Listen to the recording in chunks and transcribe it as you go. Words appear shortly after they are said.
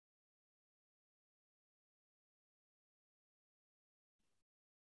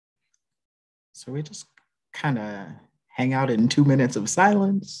So we just kind of hang out in 2 minutes of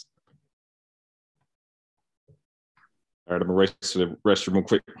silence. All right, I'm gonna race to the restroom real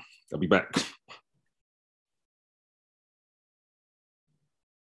quick. I'll be back. It's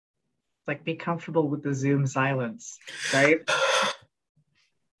like, be comfortable with the Zoom silence, right?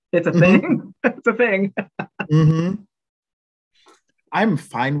 It's a thing. It's a thing. I'm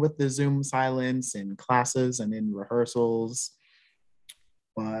fine with the Zoom silence in classes and in rehearsals,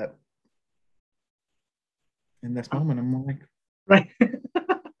 but in this moment, I'm like, right. I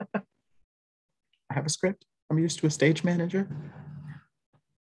have a script. I'm used to a stage manager.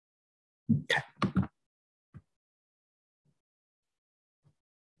 Okay.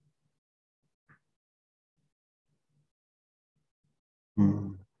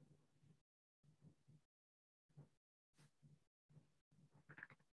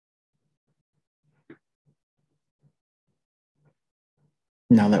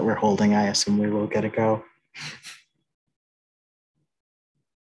 Now that we're holding, I assume we will get a go.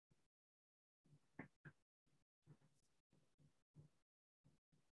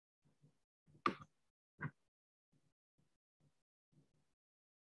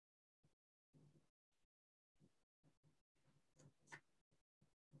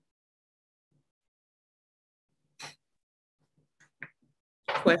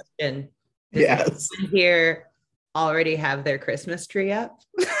 Question. Does yes. anyone here already have their Christmas tree up?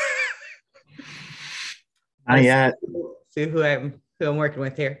 Not yet. See who I'm working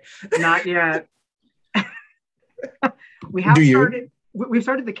with here. Not yet. We have started. We've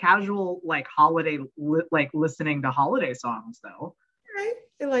started the casual holiday listening to holiday songs though. Right.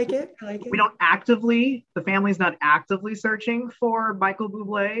 I like it. We don't actively. The family's not actively searching for Michael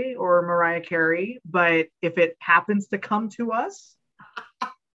Bublé or Mariah Carey, but if it happens to come to us,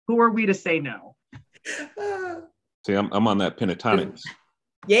 who are we to say no? See, I'm on that pentatonics.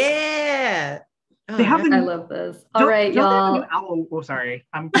 Yeah. They have I love this. All right, y'all. Oh, sorry.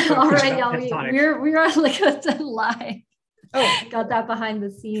 All right, y'all. We're on like a live. Oh, got that behind the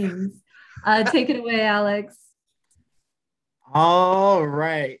scenes. Take it away, Alex. All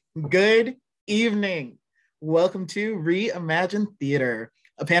right. Good evening. Welcome to ReImagine Theater,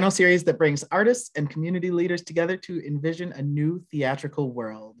 a panel series that brings artists and community leaders together to envision a new theatrical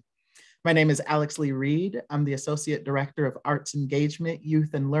world. My name is Alex Lee Reed. I'm the Associate Director of Arts Engagement,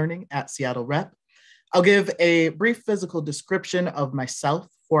 Youth and Learning at Seattle Rep. I'll give a brief physical description of myself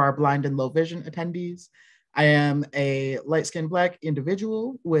for our blind and low vision attendees. I am a light-skinned Black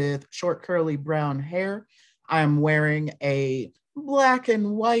individual with short curly brown hair. I'm wearing a black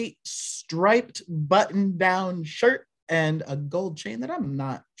and white striped button-down shirt and a gold chain that I'm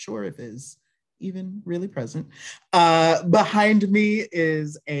not sure if is even really present. Behind me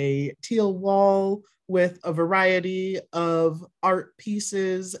is a teal wall with a variety of art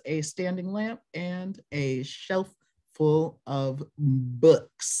pieces, a standing lamp, and a shelf full of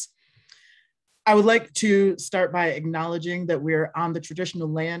books. I would like to start by acknowledging that we're on the traditional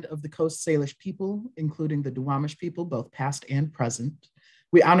land of the Coast Salish people, including the Duwamish people, both past and present.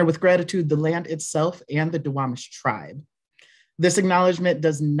 We honor with gratitude the land itself and the Duwamish tribe. This acknowledgement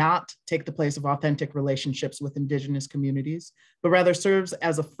does not take the place of authentic relationships with Indigenous communities, but rather serves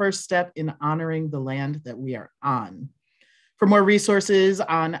as a first step in honoring the land that we are on. For more resources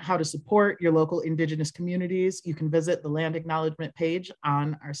on how to support your local Indigenous communities, you can visit the land acknowledgement page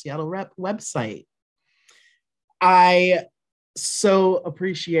on our Seattle Rep website. I so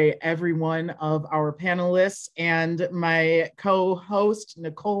appreciate every one of our panelists and my co-host,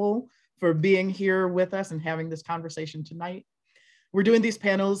 Nicole, for being here with us and having this conversation tonight. We're doing these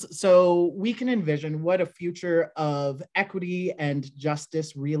panels so we can envision what a future of equity and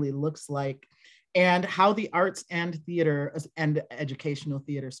justice really looks like, and how the arts and theater, and educational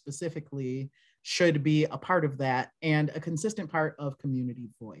theater specifically, should be a part of that and a consistent part of community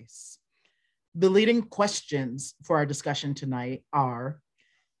voice. The leading questions for our discussion tonight are,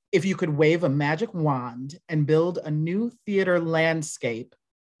 if you could wave a magic wand and build a new theater landscape,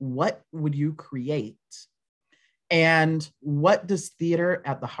 what would you create? And what does theater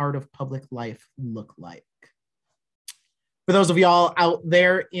at the heart of public life look like? For those of y'all out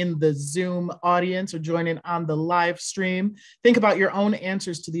there in the Zoom audience or joining on the live stream, think about your own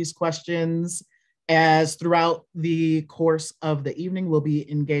answers to these questions, as throughout the course of the evening, we'll be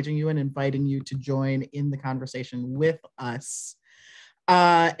engaging you and inviting you to join in the conversation with us.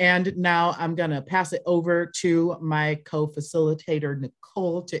 And now I'm gonna pass it over to my co-facilitator,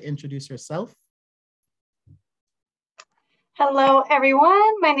 Nicole, to introduce herself. Hello,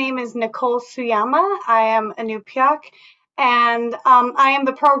 everyone. My name is Nicole Suyama. I am Inupiaq, and I am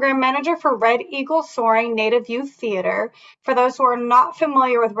the program manager for Red Eagle Soaring Native Youth Theater. For those who are not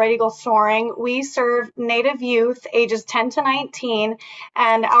familiar with Red Eagle Soaring, we serve Native youth ages 10 to 19,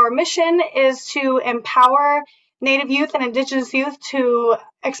 and our mission is to empower Native youth and Indigenous youth to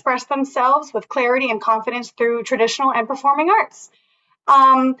express themselves with clarity and confidence through traditional and performing arts.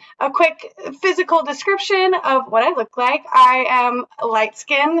 A quick physical description of what I look like. I am light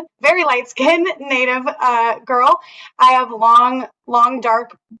skinned, very light skinned Native girl. I have long,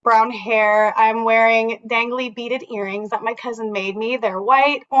 dark brown hair. I'm wearing dangly beaded earrings that my cousin made me. They're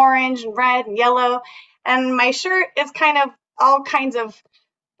white, orange, and red, and yellow. And my shirt is kind of all kinds of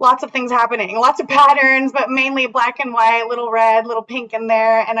lots of things happening, lots of patterns, but mainly black and white, little red, little pink in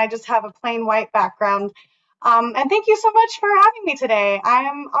there. And I just have a plain white background. And thank you so much for having me today.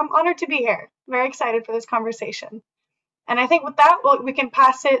 I'm honored to be here. Very excited for this conversation. And I think with that, we can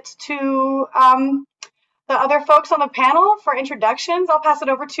pass it to the other folks on the panel for introductions. I'll pass it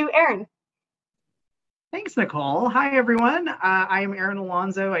over to Aaron. Thanks, Nicole. Hi, everyone. I am Aaron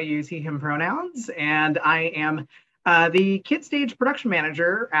Alonzo. I use he, him pronouns, and I am the Kid Stage production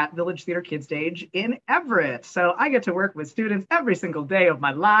manager at Village Theater Kid Stage in Everett. So I get to work with students every single day of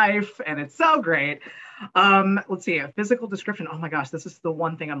my life, and it's so great. Let's see, a physical description. Oh my gosh, this is the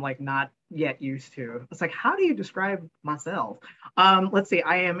one thing I'm like not yet used to. It's like, how do you describe myself? Let's see,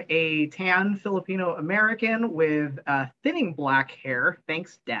 I am a tan Filipino American with thinning black hair.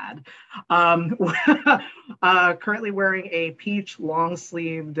 Thanks, Dad. Currently wearing a peach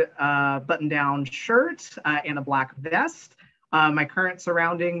long-sleeved button-down shirt and a black vest. My current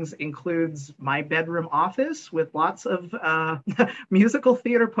surroundings includes my bedroom office with lots of musical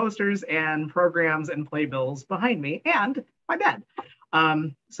theater posters and programs and playbills behind me, and my bed.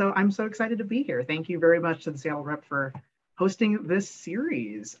 So I'm so excited to be here. Thank you very much to the Seattle Rep for hosting this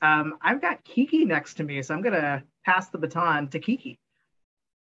series. I've got Kiki next to me, so I'm gonna pass the baton to Kiki.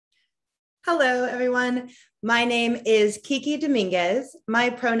 Hello, everyone. My name is Kiki Dominguez.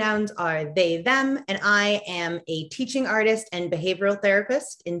 My pronouns are they, them, and I am a teaching artist and behavioral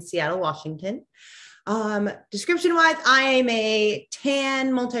therapist in Seattle, Washington. Description-wise, I am a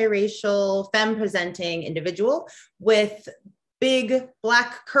tan, multiracial, femme-presenting individual with big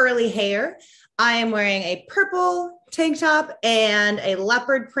black curly hair. I am wearing a purple tank top and a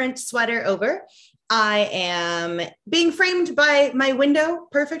leopard print sweater over. I am being framed by my window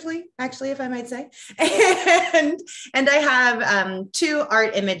perfectly, actually, if I might say. And I have two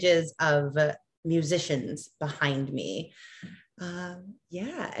art images of musicians behind me.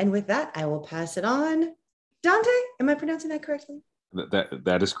 Yeah, and with that, I will pass it on. Dante, am I pronouncing that correctly?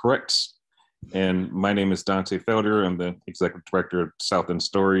 That is correct. And my name is Dante Felder. I'm the executive director of South End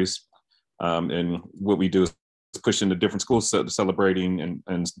Stories. And what we do is push into different schools celebrating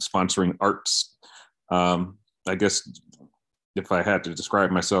and sponsoring arts. I guess if I had to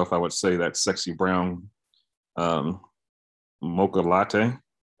describe myself, I would say that sexy brown mocha latte,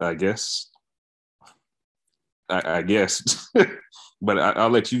 I guess. I guess, but I'll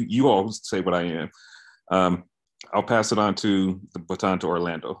let you all say what I am. I'll pass it on to the baton to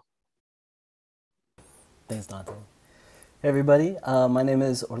Orlando. Thanks, Dante. Hey everybody, my name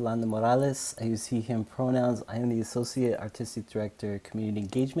is Orlando Morales. I use he, him pronouns. I am the Associate Artistic Director, Community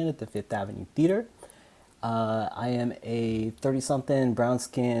Engagement at the Fifth Avenue Theater. I am a 30-something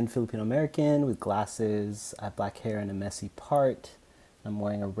brown-skinned Filipino American with glasses, black hair, and a messy part. I'm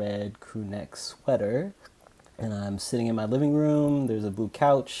wearing a red crew neck sweater, and I'm sitting in my living room. There's a blue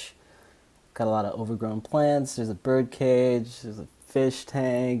couch, got a lot of overgrown plants. There's a bird cage, there's a fish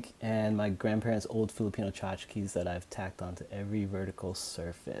tank, and my grandparents' old Filipino tchotchkes that I've tacked onto every vertical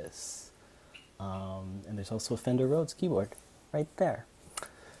surface. And there's also a Fender Rhodes keyboard right there.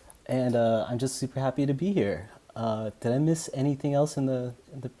 And I'm just super happy to be here. Did I miss anything else in the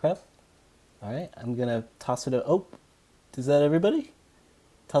prep? All right, I'm gonna toss it. Oh, is that everybody?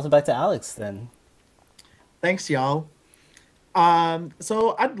 Toss it back to Alex then. Thanks, y'all.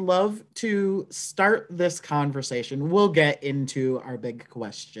 So I'd love to start this conversation. We'll get into our big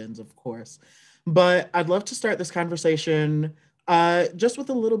questions, of course, but I'd love to start this conversation just with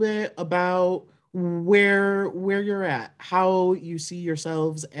a little bit about where you're at, how you see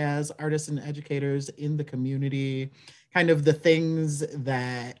yourselves as artists and educators in the community, kind of the things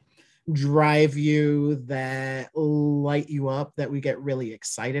that drive you, that light you up, that we get really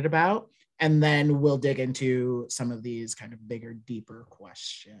excited about. And then we'll dig into some of these kind of bigger, deeper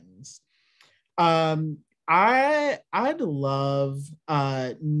questions. I'd love,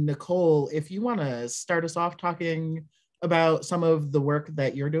 Nicole, if you want to start us off talking about some of the work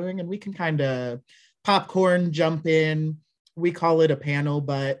that you're doing, and we can kind of popcorn jump in we call it a panel,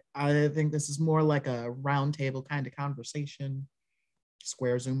 but I think this is more like a roundtable kind of conversation,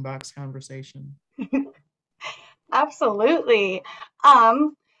 square Zoom box conversation. Absolutely.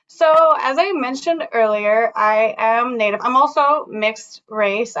 So as I mentioned earlier, I am Native. I'm also mixed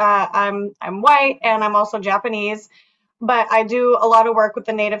race. I'm white and I'm also Japanese, but I do a lot of work with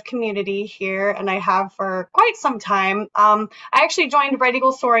the Native community here, and I have for quite some time. I actually joined Red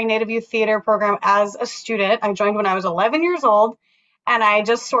Eagle Soaring Native Youth Theater program as a student. I joined when I was 11 years old, and I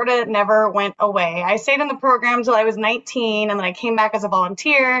just sort of never went away. I stayed in the program till I was 19, and then I came back as a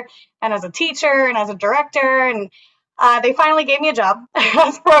volunteer and as a teacher and as a director, and they finally gave me a job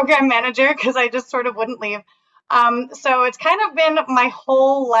as program manager because I just sort of wouldn't leave. So it's kind of been my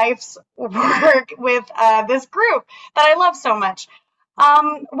whole life's work with this group that I love so much.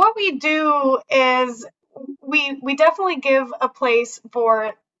 What we do is we definitely give a place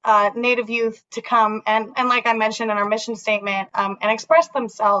for Native youth to come and like I mentioned in our mission statement, and express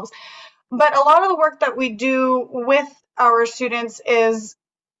themselves. But a lot of the work that we do with our students is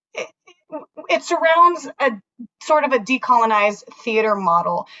it surrounds a sort of a decolonized theater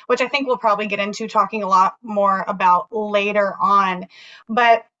model, which I think we'll probably get into talking a lot more about later on.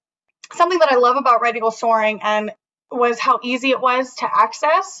 But something that I love about Red Eagle Soaring and was how easy it was to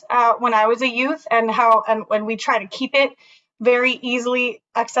access when I was a youth, and when we try to keep it very easily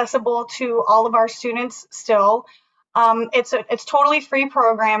accessible to all of our students still. It's totally free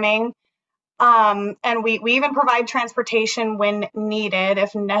programming. And we even provide transportation when needed,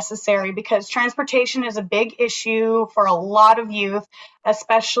 if necessary, because transportation is a big issue for a lot of youth,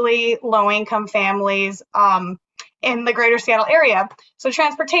 especially low-income families in the greater Seattle area. So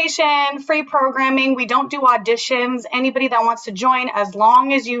transportation, free programming, we don't do auditions. Anybody that wants to join, as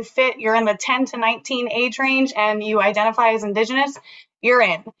long as you fit, you're in the 10 to 19 age range and you identify as Indigenous, you're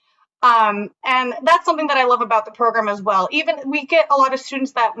in. And that's something that I love about the program as well. Even we get a lot of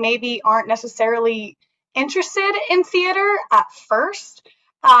students that maybe aren't necessarily interested in theater at first.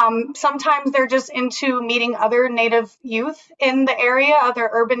 Sometimes they're just into meeting other Native youth in the area, other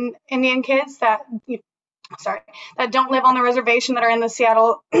urban Indian kids that don't live on the reservation, that are in the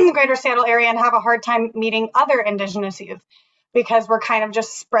Seattle, greater Seattle area, and have a hard time meeting other Indigenous youth, because we're kind of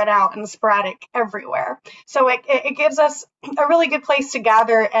just spread out and sporadic everywhere. So it gives us a really good place to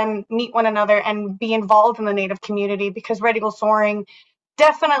gather and meet one another and be involved in the Native community, because Red Eagle Soaring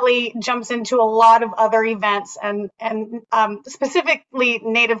definitely jumps into a lot of other events and specifically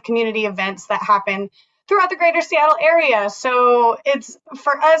Native community events that happen throughout the greater Seattle area. So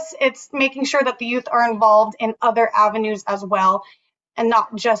for us, it's making sure that the youth are involved in other avenues as well, and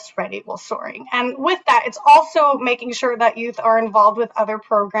not just Red Eagle Soaring. And with that, it's also making sure that youth are involved with other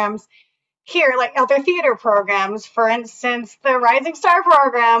programs here, like other theater programs. For instance, the Rising Star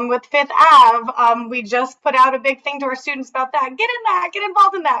program with Fifth Ave. We just put out a big thing to our students about that. Get in that, get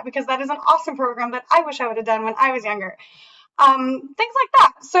involved in that, because that is an awesome program that I wish I would have done when I was younger. Things like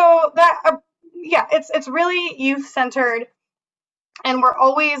that. So that, it's really youth-centered, and we're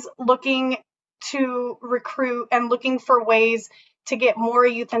always looking to recruit and looking for ways to get more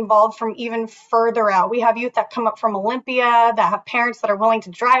youth involved from even further out. We have youth that come up from Olympia that have parents that are willing to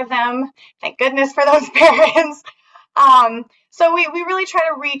drive them. Thank goodness for those parents. So we really try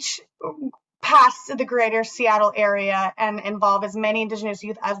to reach past the greater Seattle area and involve as many Indigenous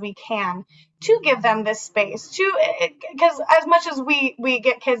youth as we can to give them this space. Because as much as we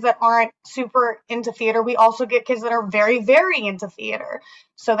get kids that aren't super into theater, we also get kids that are very, very into theater.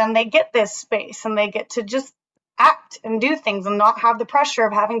 So then they get this space and they get to just act and do things and not have the pressure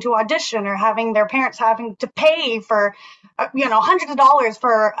of having to audition or having their parents having to pay for hundreds of dollars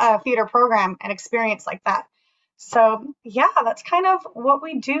for a theater program and experience like that. So yeah, that's kind of what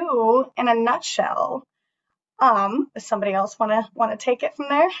we do in a nutshell. Does somebody else want to take it from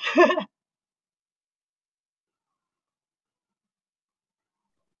there?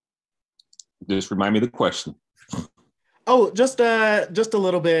 Just remind me of the question. Oh, just a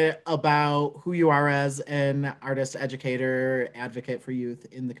little bit about who you are as an artist, educator, advocate for youth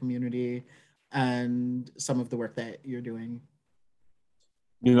in the community, and some of the work that you're doing.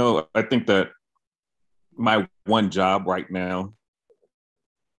 I think that my one job right now,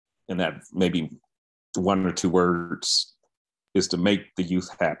 and that maybe one or two words, is to make the youth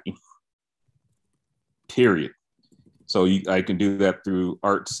happy. Period. So I can do that through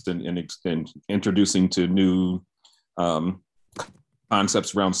arts and introducing to new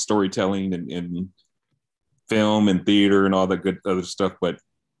concepts around storytelling and film and theater and all that good other stuff, but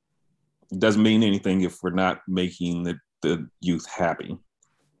it doesn't mean anything if we're not making the youth happy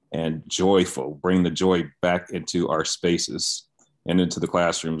and joyful, bring the joy back into our spaces and into the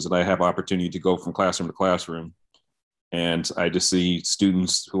classrooms. And I have opportunity to go from classroom to classroom And I just see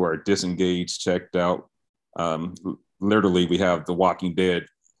students who are disengaged, checked out. Literally, we have The Walking Dead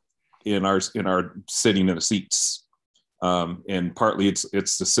in our sitting in the seats. And partly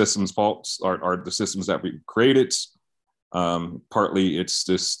it's the system's faults, are the systems that we created. Partly it's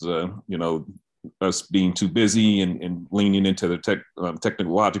just, us being too busy and leaning into the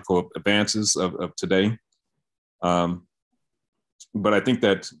technological advances of today. But I think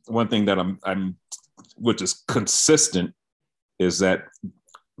that one thing that I'm which is consistent, is that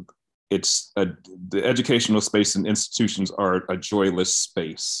the educational space and institutions are a joyless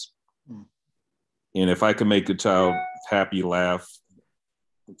space. And if I can make a child happy, laugh,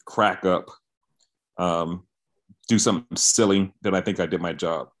 crack up, do something silly, then I think I did my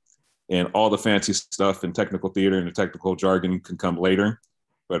job. And all the fancy stuff in technical theater and the technical jargon can come later.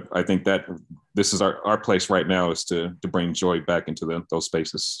 But I think that this is our place right now, is to bring joy back into those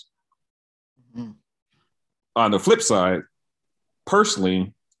spaces. Mm-hmm. On the flip side,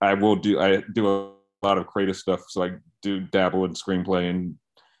 personally, I do a lot of creative stuff. So I do dabble in screenplay, and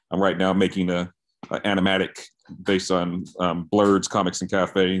I'm right now making a animatic based on Blurred's Comics and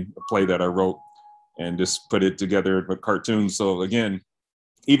Cafe, a play that I wrote, and just put it together with cartoons. So again,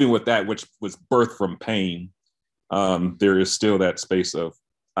 even with that, which was birthed from pain, there is still that space of,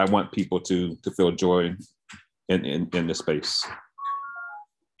 I want people to feel joy in this space.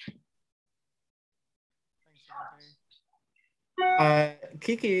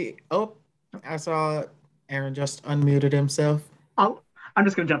 Kiki, I saw Aaron just unmuted himself. I'm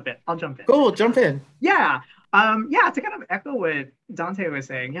just gonna jump in. I'll jump in. Cool, jump in. Yeah. To kind of echo what Dante was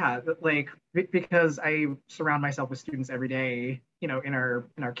saying, because I surround myself with students every day, in our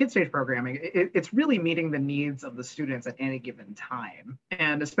Kid Stage programming, it's really meeting the needs of the students at any given time.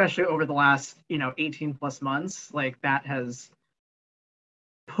 And especially over the last, 18 plus months, that has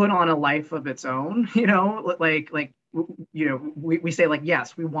put on a life of its own, we say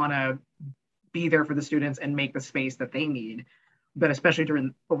yes, we want to be there for the students and make the space that they need. But especially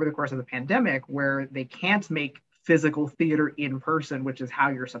over the course of the pandemic, where they can't make physical theater in person, which is how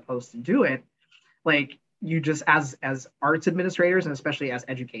you're supposed to do it, you just, as arts administrators, and especially as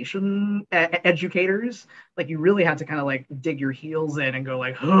educators, you really had to kind of dig your heels in and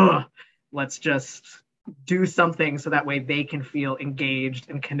go let's just do something so that way they can feel engaged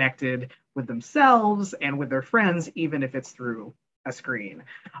and connected with themselves and with their friends, even if it's through a screen.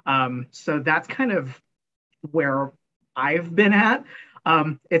 So that's kind of where I've been at.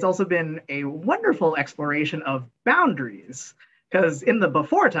 It's also been a wonderful exploration of boundaries, because in the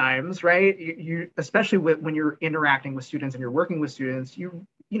before times, right, you especially when you're interacting with students and you're working with students, you're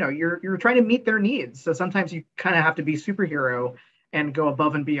trying to meet their needs. So sometimes you kind of have to be superhero and go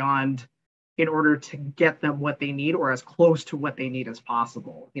above and beyond in order to get them what they need, or as close to what they need as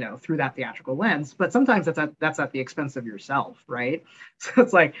possible, through that theatrical lens. But sometimes that's at the expense of yourself, right? So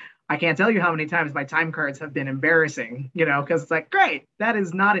it's I can't tell you how many times my time cards have been embarrassing, because it's great, that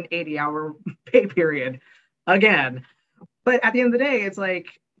is not an 80-hour pay period again. But at the end of the day, it's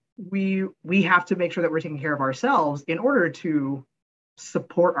we have to make sure that we're taking care of ourselves in order to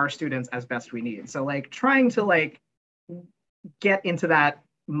support our students as best we need. So trying to get into that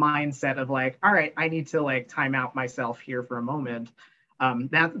mindset of all right, I need to time out myself here for a moment.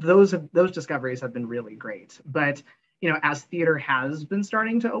 Those discoveries have been really great. But as theater has been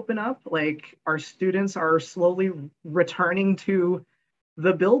starting to open up, our students are slowly returning to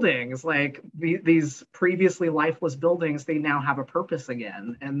the buildings. These previously lifeless buildings, they now have a purpose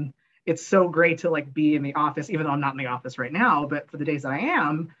again. And it's so great to be in the office, even though I'm not in the office right now, but for the days that I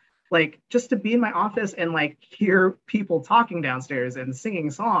am, just to be in my office and hear people talking downstairs and singing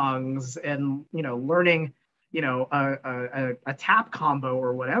songs and, learning, a tap combo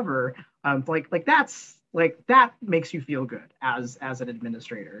or whatever, that makes you feel good as an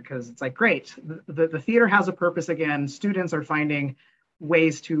administrator, because it's great, the theater has a purpose again. Students are finding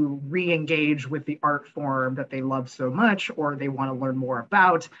ways to re-engage with the art form that they love so much, or they want to learn more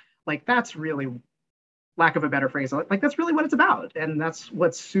about. That's really, lack of a better phrase, that's really what it's about. And that's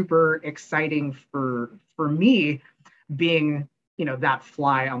what's super exciting for me, being that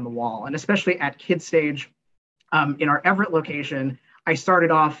fly on the wall. And especially at Kid Stage, in our Everett location, I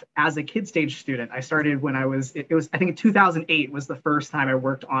started off as a Kid Stage student. I started when I was I think in 2008 was the first time I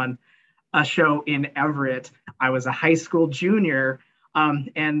worked on a show in Everett. I was a high school junior,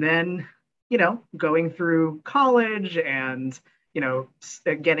 and then, going through college and,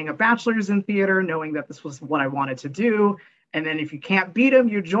 getting a bachelor's in theater, knowing that this was what I wanted to do. And then if you can't beat them,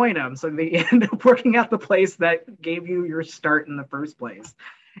 you join them. So they end up working at the place that gave you your start in the first place.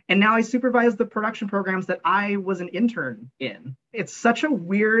 And now I supervise the production programs that I was an intern in. It's such a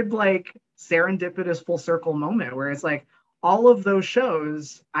weird, like, serendipitous full circle moment where it's like all of those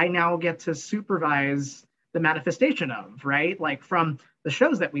shows I now get to supervise the manifestation of, right? Like from the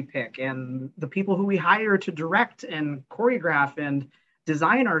shows that we pick and the people who we hire to direct and choreograph and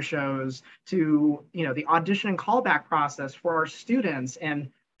design our shows to, you know, the audition and callback process for our students and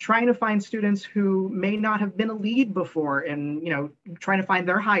trying to find students who may not have been a lead before and, you know, trying to find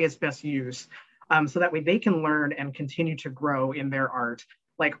their highest best use so that way they can learn and continue to grow in their art.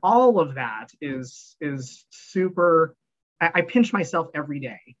 Like all of that is super, I pinch myself every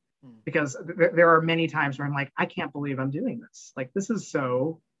day because there are many times where I'm like, I can't believe I'm doing this. Like, this is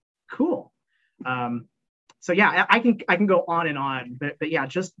so cool. So yeah, I can go on and on, but yeah,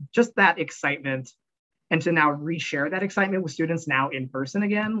 just that excitement and to now reshare that excitement with students now in person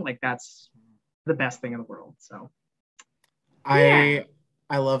again, like that's the best thing in the world. So I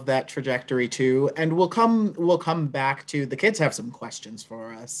love that trajectory too. And we'll come back to the kids have some questions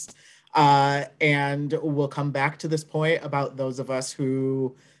for us. And we'll come back to this point about those of us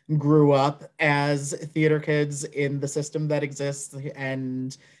who grew up as theater kids in the system that exists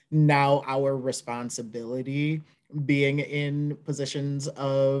and now our responsibility being in positions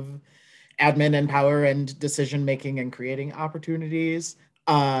of admin and power and decision making and creating opportunities.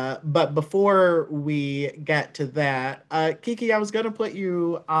 But before we get to that, Kiki, I was going to put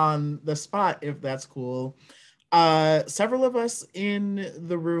you on the spot if that's cool. Several of us in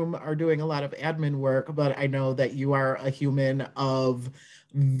the room are doing a lot of admin work, but I know that you are a human of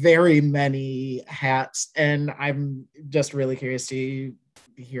very many hats, and I'm just really curious to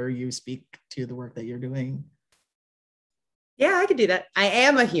hear you speak to the work that you're doing. Yeah, I could do that. I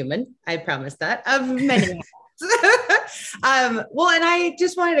am a human. I promise that, of many hats. Well, and I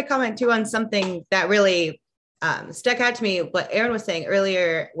just wanted to comment too on something that really stuck out to me. What Aaron was saying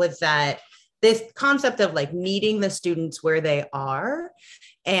earlier was that this concept of like meeting the students where they are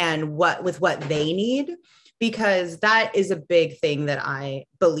and what they need, because that is a big thing that I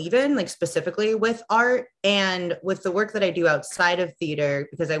believe in, like specifically with art and with the work that I do outside of theater,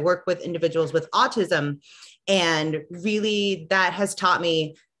 because I work with individuals with autism. And really that has taught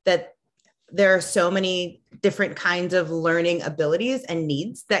me that there are so many different kinds of learning abilities and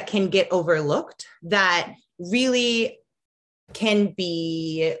needs that can get overlooked that really can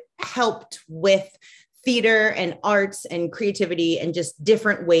be helped with theater and arts and creativity and just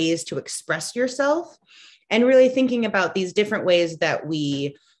different ways to express yourself. And really thinking about these different ways that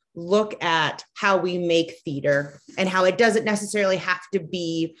we look at how we make theater and how it doesn't necessarily have to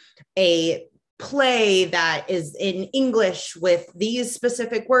be a play that is in English with these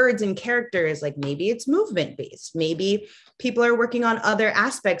specific words and characters. Like maybe it's movement based. Maybe people are working on other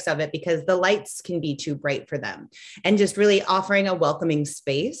aspects of it because the lights can be too bright for them, and just really offering a welcoming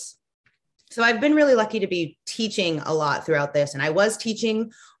space. So I've been really lucky to be teaching a lot throughout this. And I was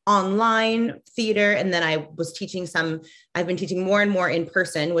teaching online theater, and then I've been teaching more and more in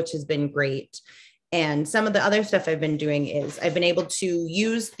person, which has been great. And some of the other stuff I've been doing is I've been able to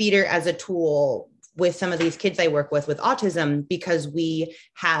use theater as a tool with some of these kids I work with autism, because we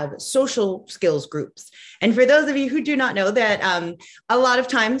have social skills groups. And for those of you who do not know that, a lot of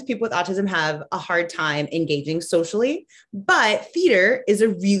times people with autism have a hard time engaging socially, but theater is a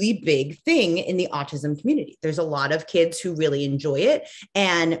really big thing in the autism community. There's a lot of kids who really enjoy it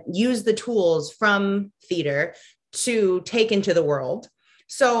and use the tools from theater to take into the world.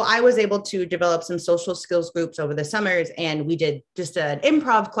 So I was able to develop some social skills groups over the summers, and we did just an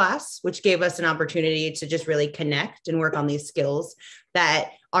improv class, which gave us an opportunity to just really connect and work on these skills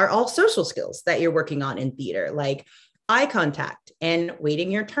that are all social skills that you're working on in theater, like eye contact and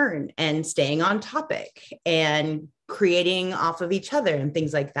waiting your turn and staying on topic and creating off of each other and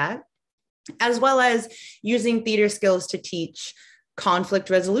things like that, as well as using theater skills to teach conflict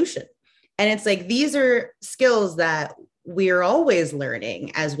resolution. And it's like, these are skills that we're always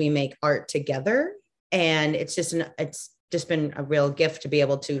learning as we make art together. And it's just been a real gift to be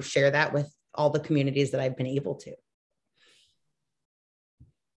able to share that with all the communities that I've been able to.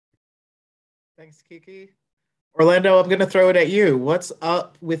 Thanks, Kiki. Orlando, I'm going to throw it at you. What's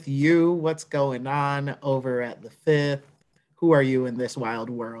up with you? What's going on over at the Fifth? Who are you in this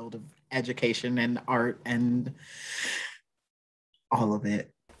wild world of education and art and all of it?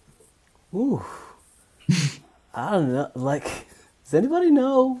 Ooh. I don't know, like, does anybody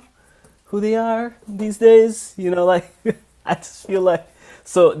know who they are these days? You know, like, I just feel like,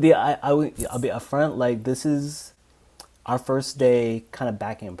 so I'll be upfront, like, this is our first day kind of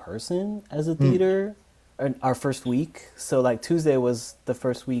back in person as a theater our first week. So like Tuesday was the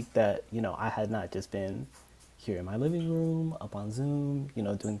first week that, you know, I had not just been here in my living room, up on Zoom, you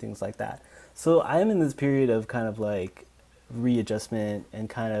know, doing things like that. So I'm in this period of kind of like readjustment and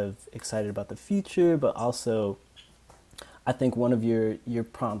kind of excited about the future, but also I think one of your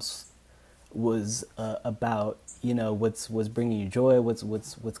prompts was about, you know, what's bringing you joy,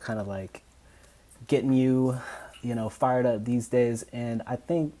 what's kind of like getting you, you know, fired up these days. And I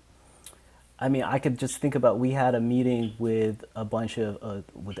think, I mean, I could just think about, we had a meeting with a bunch of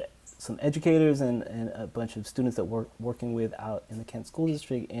with some educators and a bunch of students that we're working with out in the Kent School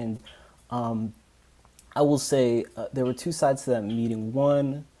District. And I will say there were two sides to that meeting.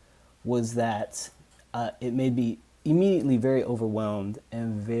 One was that it made me immediately very overwhelmed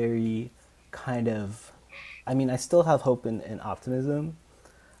and very kind of, I mean, I still have hope and optimism,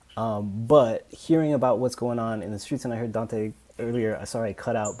 but hearing about what's going on in the streets, and I heard Dante earlier, sorry I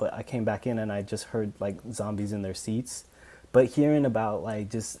cut out, but I came back in and I just heard like zombies in their seats. But hearing about like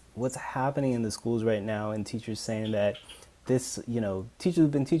just what's happening in the schools right now, and teachers saying that this, you know, teachers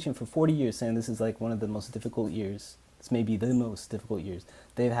have been teaching for 40 years saying this is like one of the most difficult years. This may be the most difficult years.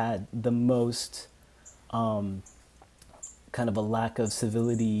 They've had the most kind of a lack of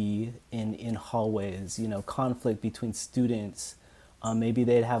civility in hallways, you know, conflict between students. Maybe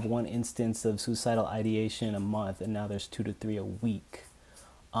they'd have one instance of suicidal ideation a month, and now there's 2 to 3 a week.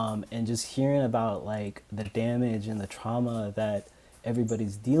 And just hearing about like the damage and the trauma that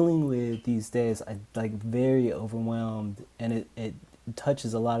everybody's dealing with these days, I like very overwhelmed, and it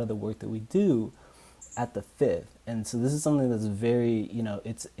touches a lot of the work that we do at the Fifth. And so this is something that's very, you know,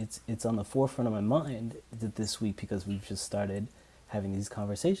 it's on the forefront of my mind this week, because we've just started having these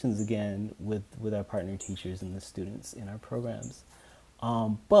conversations again with our partner teachers and the students in our programs.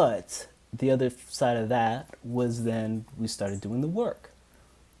 But the other side of that was then we started doing the work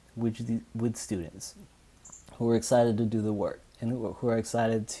with students who are excited to do the work and who are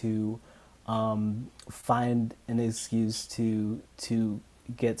excited to find an excuse to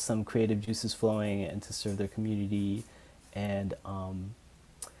get some creative juices flowing and to serve their community. And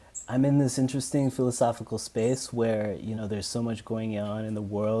I'm in this interesting philosophical space where, you know, there's so much going on in the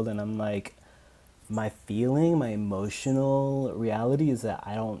world, and I'm like, my emotional reality is that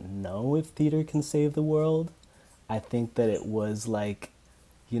I don't know if theater can save the world. I think that it was like,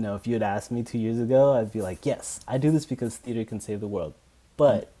 you know, if you had asked me 2 years ago, I'd be like, yes, I do this because theater can save the world.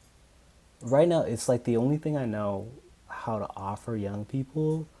 But right now, it's like the only thing I know how to offer young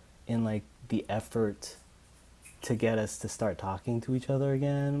people in like the effort to get us to start talking to each other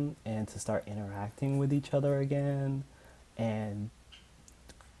again and to start interacting with each other again, and,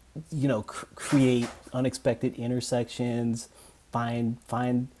 you know, create unexpected intersections, find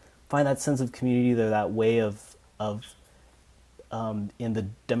that sense of community, that way of in the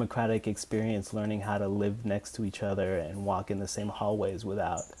democratic experience, learning how to live next to each other and walk in the same hallways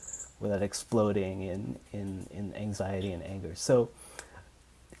without exploding in anxiety and anger. So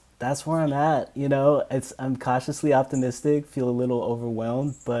that's where I'm at. You know, I'm cautiously optimistic, feel a little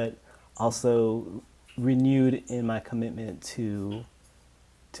overwhelmed, but also renewed in my commitment to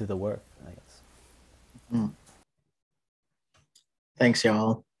the work, I guess. Thanks,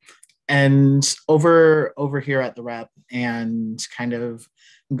 y'all. And over here at the Rep, and kind of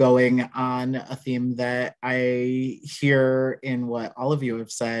going on a theme that I hear in what all of you have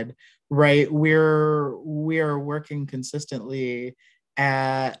said, right? We are working consistently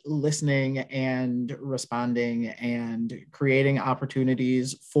at listening and responding and creating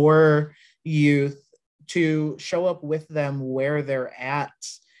opportunities for youth to show up with them where they're at,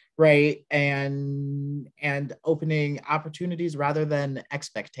 right? And opening opportunities rather than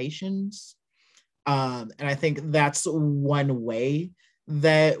expectations. And I think that's one way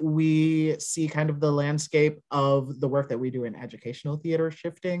that we see kind of the landscape of the work that we do in educational theater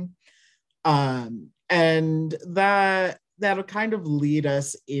shifting. And that'll kind of lead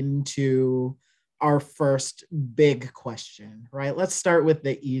us into our first big question, right? Let's start with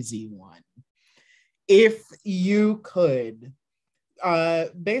the easy one. If you could,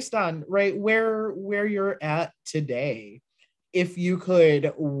 based on right where you're at today, if you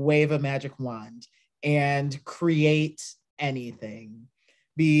could wave a magic wand and create anything,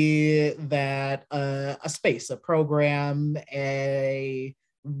 be that a space, a program, a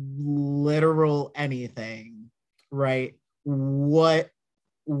literal anything, right? What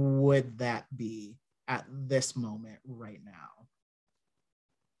would that be at this moment right now?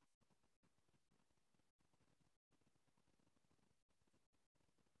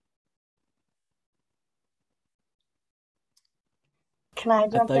 Can I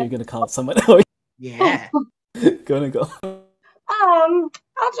jump in? I thought you were gonna call someone else. Yeah. Gonna go. I'll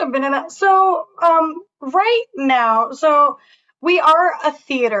jump into that. So right now, so we are a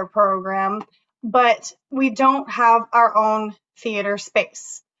theater program, but we don't have our own theater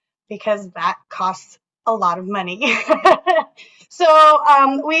space because that costs a lot of money. So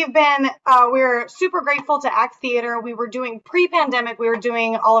we're super grateful to ACT Theater. We were doing pre-pandemic, we were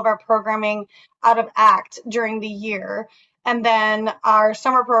doing all of our programming out of ACT during the year. And then our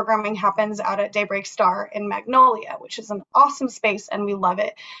summer programming happens out at Daybreak Star in Magnolia, which is an awesome space and we love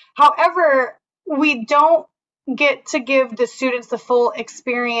it. However, we don't get to give the students the full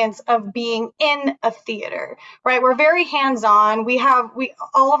experience of being in a theater, right? We're very hands-on.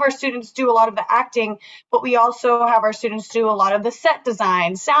 All of our students do a lot of the acting, but we also have our students do a lot of the set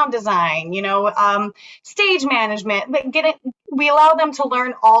design, sound design, stage management. We allow them to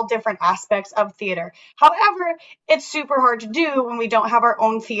learn all different aspects of theater. However, it's super hard to do when we don't have our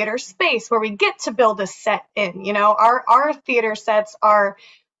own theater space where we get to build a set in. Our theater sets are,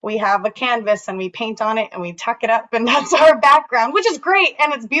 we have a canvas and we paint on it and we tuck it up and that's our background, which is great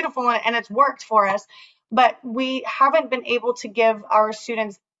and it's beautiful and it's worked for us. But we haven't been able to give our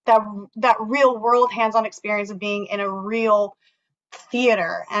students that real world hands-on experience of being in a real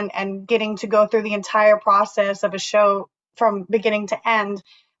theater and getting to go through the entire process of a show from beginning to end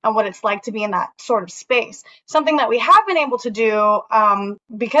and what it's like to be in that sort of space. Something that we have been able to do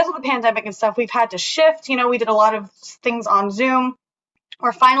because of the pandemic and stuff, we've had to shift. We did a lot of things on Zoom.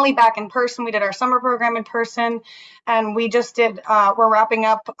 We're finally back in person. We did our summer program in person, and we just we're wrapping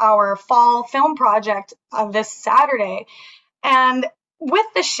up our fall film project this Saturday. And with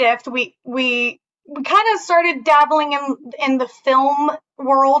the shift, we kind of started dabbling in the film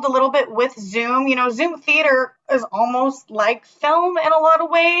world a little bit with Zoom. Zoom theater is almost like film in a lot of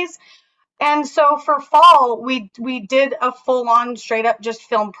ways. And so for fall, we did a full-on, straight-up just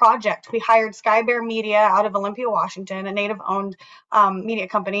film project. We hired Sky Bear Media out of Olympia, Washington, a Native-owned media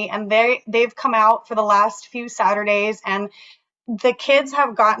company, and they've come out for the last few Saturdays, and the kids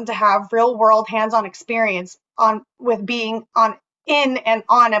have gotten to have real-world hands-on experience with being in and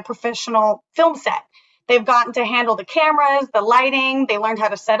on a professional film set. They've gotten to handle the cameras, the lighting. They learned how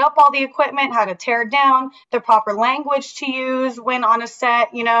to set up all the equipment, how to tear down, the proper language to use when on a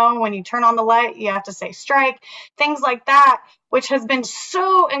set. When you turn on the light, you have to say strike, things like that, which has been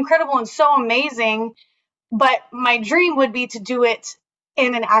so incredible and so amazing. But my dream would be to do it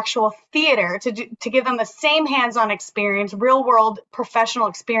in an actual theater, to give them the same hands-on experience, real world professional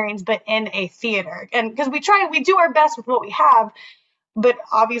experience, but in a theater. And because we do our best with what we have, but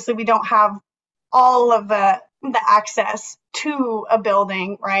obviously we don't have all of the access to a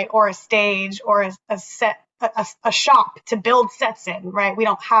building, right, or a stage or a set, a shop to build sets in, right? We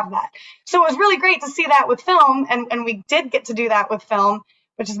don't have that. So it was really great to see that with film, and we did get to do that with film,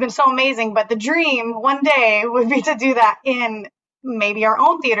 which has been so amazing. But the dream one day would be to do that in maybe our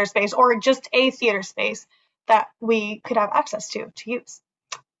own theater space or just a theater space that we could have access to use.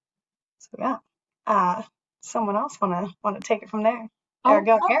 So yeah, someone else want to take it from there? I'll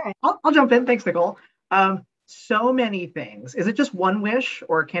jump in. Thanks, Nicole. So many things. Is it just one wish,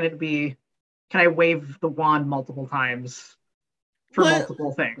 or can I wave the wand multiple times for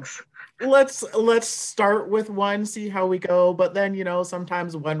multiple things? Let's start with one, see how we go. But then,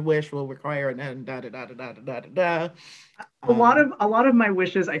 sometimes one wish will require an end. A lot of my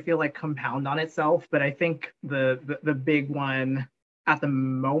wishes, I feel like, compound on itself. But I think the big one at the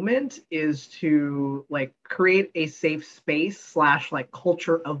moment is to create a safe space /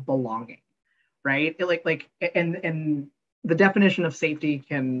 culture of belonging, right? And the definition of safety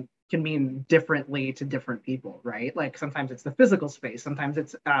can mean differently to different people, right? Like sometimes it's the physical space, sometimes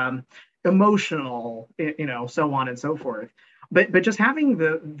it's emotional, so on and so forth. But just having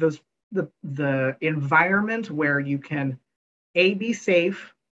the environment where you can be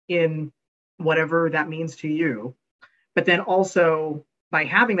safe in whatever that means to you. But then also, by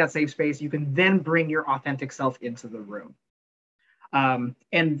having that safe space, you can then bring your authentic self into the room. And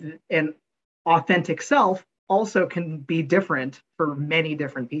authentic self also can be different for many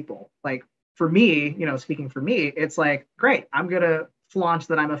different people. Like for me, speaking for me, it's like, great, I'm going to flaunt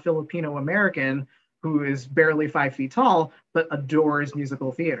that I'm a Filipino American who is barely 5 feet tall, but adores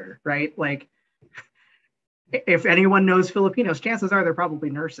musical theater, right? Like, if anyone knows Filipinos, chances are they're probably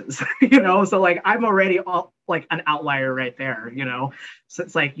nurses, so like I'm already an outlier right there, so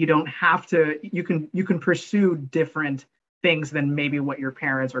it's like you don't have to, you can pursue different things than maybe what your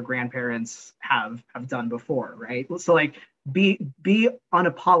parents or grandparents have done before, right? So like be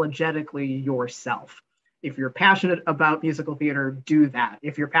unapologetically yourself. If you're passionate about musical theater, do that.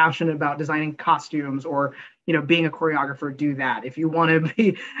 If you're passionate about designing costumes or being a choreographer, do that. If you want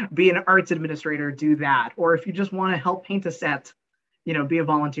to be an arts administrator, do that. Or if you just want to help paint a set, be a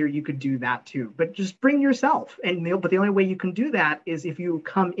volunteer, you could do that too. But just bring yourself. But the only way you can do that is if you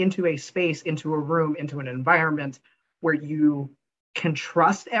come into a space, into a room, into an environment where you can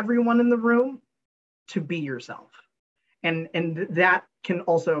trust everyone in the room to be yourself. And that can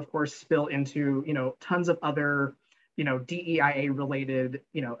also, of course, spill into, tons of other, DEIA related,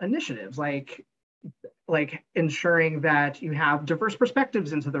 initiatives, like ensuring that you have diverse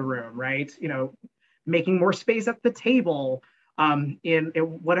perspectives into the room, right? Making more space at the table, in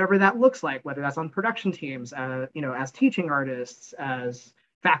whatever that looks like, whether that's on production teams, as teaching artists, as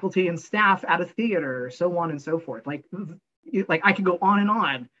faculty and staff at a theater, so on and so forth. Like I could go on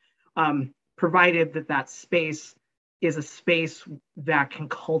and on, provided that space is a space that can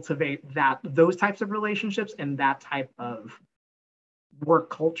cultivate those types of relationships and that type of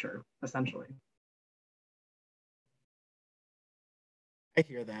work culture, essentially. I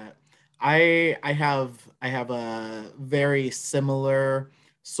hear that. I have a very similar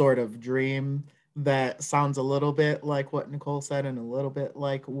sort of dream that sounds a little bit like what Nicole said and a little bit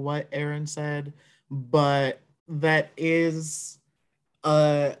like what Aaron said, but that is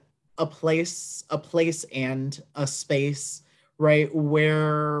a place and a space, right,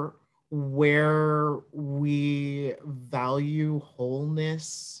 where we value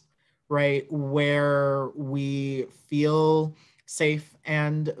wholeness, right, where we feel safe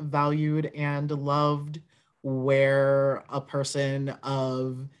and valued and loved, where a person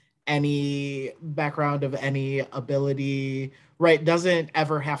of any background, of any ability, right, doesn't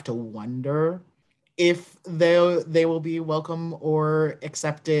ever have to wonder if they will be welcome or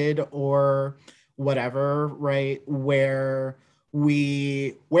accepted or whatever, right? Where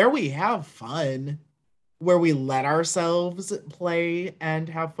we have fun, where we let ourselves play and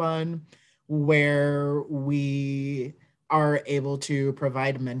have fun, where we are able to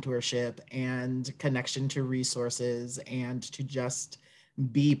provide mentorship and connection to resources and to just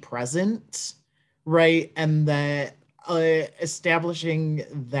be present, right? And that establishing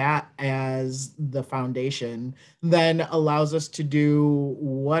that as the foundation then allows us to do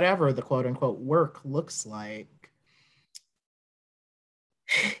whatever the quote unquote work looks like.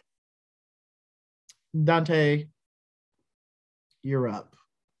 Dante, you're up.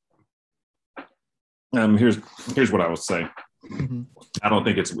 Here's what I would say. Mm-hmm. I don't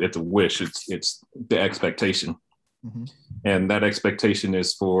think it's a wish. It's the expectation, mm-hmm. and that expectation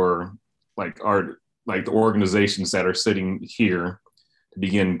is for the organizations that are sitting here to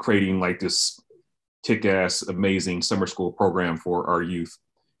begin creating like this kick-ass, amazing summer school program for our youth,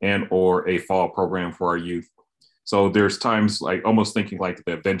 and or a fall program for our youth. So there's times like almost thinking like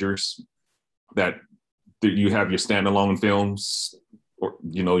the Avengers, that you have your standalone films, or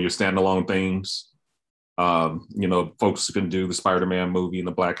your standalone things. Folks can do the Spider-Man movie and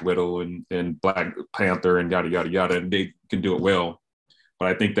the Black Widow and Black Panther and yada, yada, yada, and they can do it well. But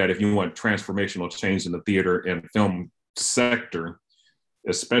I think that if you want transformational change in the theater and film sector,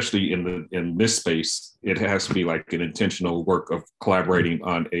 especially in this space, it has to be like an intentional work of collaborating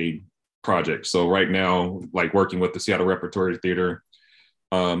on a project. So right now, like working with the Seattle Repertory Theater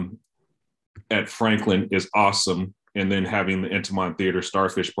at Franklin is awesome. And then having the Intimon Theater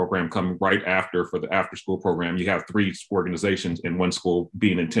Starfish program come right after for the after school program, you have 3 organizations in one school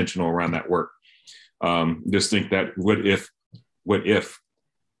being intentional around that work. Just think that what if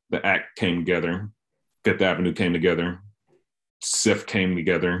the ACT came together, Fifth Avenue came together, SIF came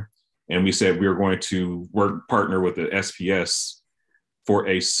together, and we said we were going to partner with the SPS for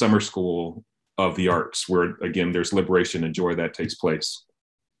a summer school of the arts, where again, there's liberation and joy that takes place.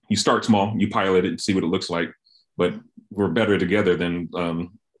 You start small, you pilot it and see what it looks like, but we're better together than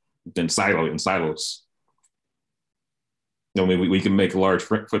silos. We can make a large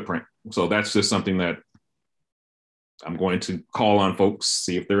footprint. So that's just something that I'm going to call on folks,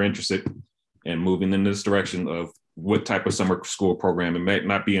 see if they're interested, and moving in this direction of what type of summer school program. It might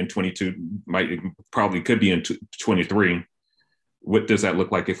not be in 22, probably could be in 23. What does that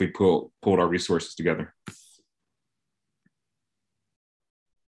look like if we pulled our resources together?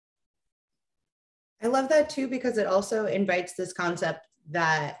 I love that too, because it also invites this concept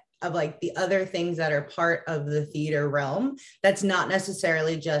of like the other things that are part of the theater realm that's not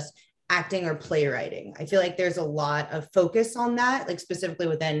necessarily just acting or playwriting. I feel like there's a lot of focus on that, like specifically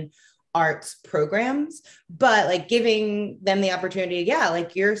within arts programs, but like giving them the opportunity,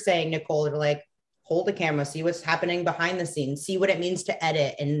 like you're saying, Nicole, to like hold the camera, see what's happening behind the scenes, see what it means to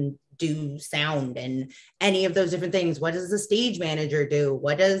edit and do sound and any of those different things. What does the stage manager do?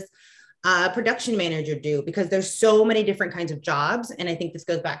 What does production manager do? Because there's so many different kinds of jobs. And I think this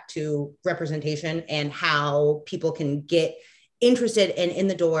goes back to representation and how people can get interested and in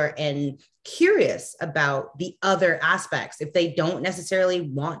the door and curious about the other aspects if they don't necessarily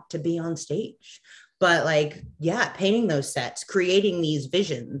want to be on stage. But like, yeah, painting those sets, creating these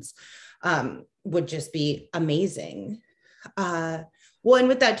visions would just be amazing. Well, and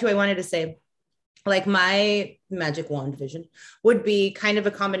with that too, I wanted to say, like, my magic wand vision would be kind of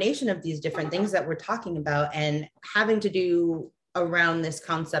a combination of these different things that we're talking about and having to do around this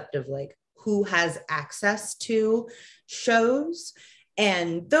concept of like who has access to shows.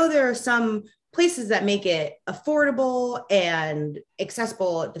 And though there are some places that make it affordable and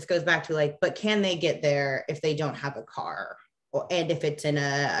accessible, this goes back to like, but can they get there if they don't have a car? And if it's in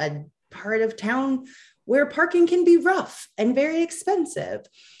a part of town where parking can be rough and very expensive.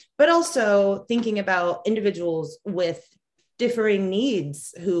 But also thinking about individuals with differing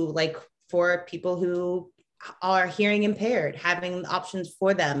needs who, like, for people who are hearing impaired, having options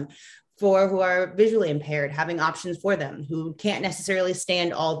for them, for who are visually impaired, having options for them, who can't necessarily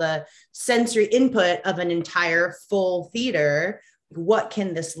stand all the sensory input of an entire full theater. What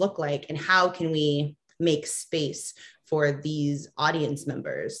can this look like? And how can we make space for these audience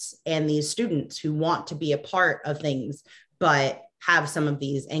members and these students who want to be a part of things, but have some of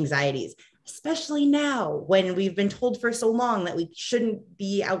these anxieties, especially now when we've been told for so long that we shouldn't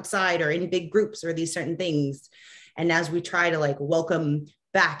be outside or in big groups or these certain things. And as we try to like welcome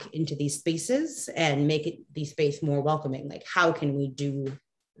back into these spaces and make it the space more welcoming, like how can we do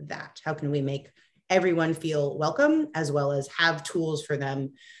that? How can we make everyone feel welcome as well as have tools for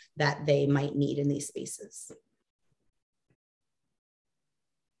them that they might need in these spaces?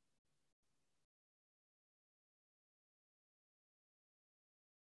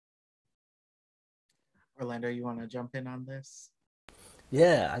 Orlando, you want to jump in on this?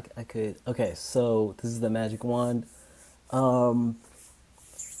 Yeah, I could. Okay, so this is the magic wand.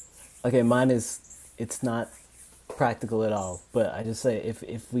 Okay, mine is, it's not practical at all, but I just say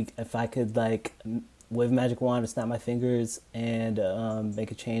if I could like wave a magic wand and snap my fingers and make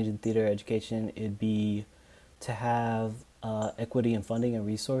a change in theater education, it'd be to have equity in funding and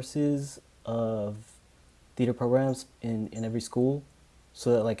resources of theater programs in every school,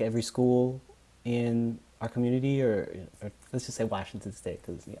 so that like every school in our community, or let's just say Washington State,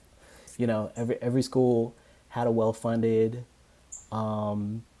 because you know every school had a well-funded,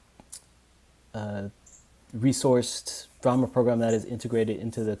 resourced drama program that is integrated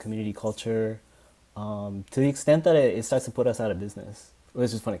into the community culture, to the extent that it starts to put us out of business.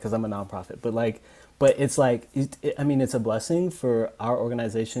 Which is funny because I'm a nonprofit, but it's like, I mean, it's a blessing for our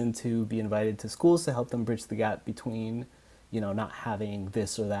organization to be invited to schools to help them bridge the gap between, you know, not having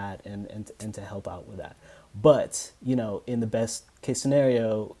this or that, and to help out with that. But, you know, in the best case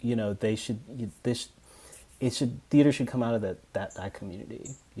scenario, you know, theater should come out of that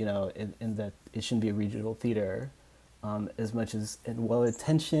community, you know, and that it shouldn't be a regional theater, as much as and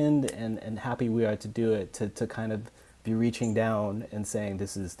well-intentioned and happy we are to do it, to kind of be reaching down and saying,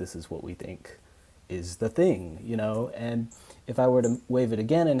 this is what we think is the thing, you know. And if I were to wave it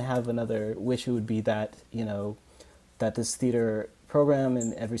again and have another wish, it would be that, you know, that this theater program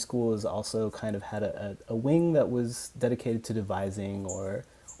in every school has also kind of had a wing that was dedicated to devising or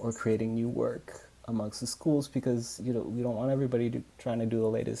creating new work amongst the schools, because, you know, we don't want everybody trying to do the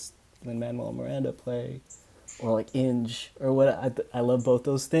latest Lin-Manuel Miranda play or like Inge or what. I love both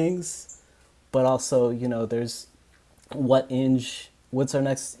those things, but also, you know, there's what's our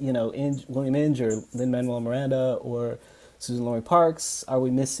next, you know, William Inge or Lin-Manuel Miranda or Susan Lori Parks are we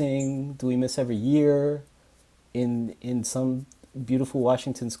missing? Do we miss every year in some beautiful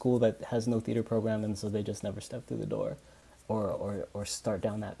Washington school that has no theater program, and so they just never step through the door or start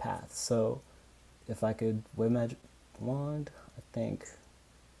down that path? So if I could wave a magic wand, I think,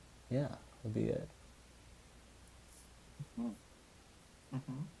 yeah, that'd be it.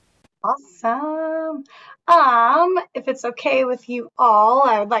 Awesome. If it's okay with you all,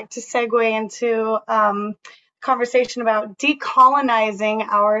 I would like to segue into conversation about decolonizing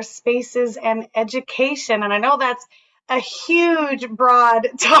our spaces and education. And I know that's a huge, broad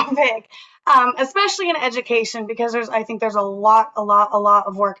topic, especially in education, because I think there's a lot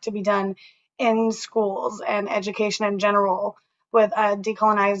of work to be done in schools and education in general with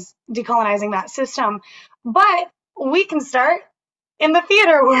decolonizing that system. But we can start in the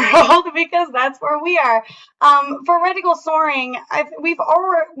theater world, because that's where we are. For Red Eagle Soaring, we've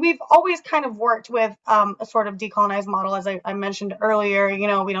always kind of worked with a sort of decolonized model, as I mentioned earlier. You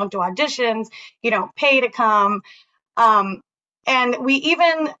know, we don't do auditions, you don't pay to come, and we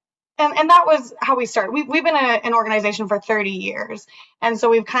even and that was how we started. We've been an organization for 30 years. And so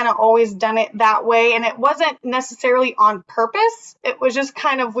we've kind of always done it that way. And it wasn't necessarily on purpose. It was just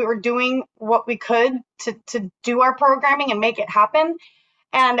kind of, we were doing what we could to do our programming and make it happen.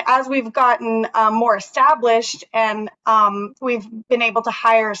 And as we've gotten more established and we've been able to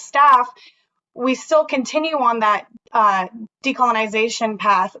hire staff, we still continue on that decolonization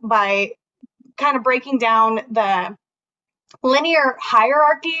path by kind of breaking down the linear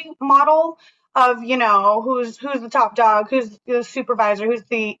hierarchy model of, you know, who's the top dog, who's the supervisor, who's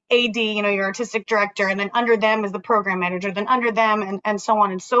the AD, you know, your artistic director, and then under them is the program manager, then under them, and so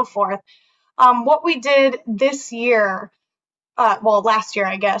on and so forth. What we did this year, well, last year,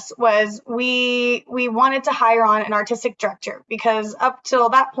 I guess, was we wanted to hire on an artistic director, because up till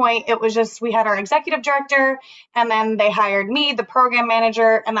that point, it was just, we had our executive director, and then they hired me, the program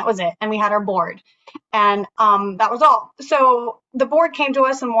manager, and that was it. And we had our board. And that was all. So the board came to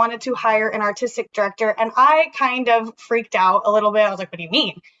us and wanted to hire an artistic director. And I kind of freaked out a little bit. I was like, what do you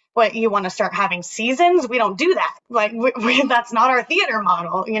mean? What, you want to start having seasons? We don't do that. Like, that's not our theater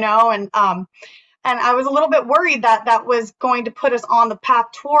model, you know? And I was a little bit worried that that was going to put us on the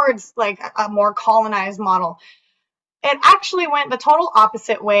path towards like a more colonized model. It actually went the total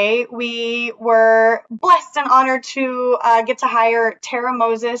opposite way. We were blessed and honored to get to hire Tara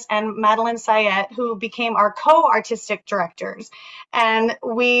Moses and Madeline Sayette, who became our co-artistic directors. And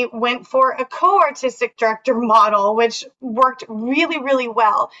we went for a co-artistic director model, which worked really, really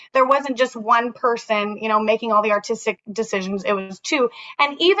well. There wasn't just one person, you know, making all the artistic decisions. It was two.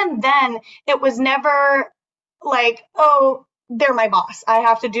 And even then, it was never like, oh, they're my boss. I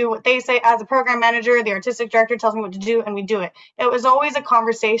have to do what they say as a program manager. The artistic director tells me what to do, and we do it. It was always a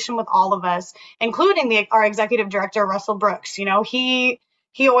conversation with all of us, including our executive director, Russell Brooks. You know, he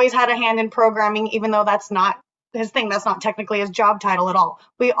always had a hand in programming, even though that's not his thing. That's not technically his job title at all.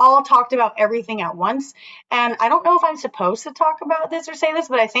 We all talked about everything at once. And I don't know if I'm supposed to talk about this or say this,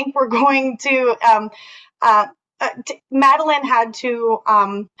 but I think we're going to Madeline had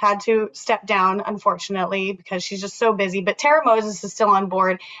to step down, unfortunately, because she's just so busy. But Tara Moses is still on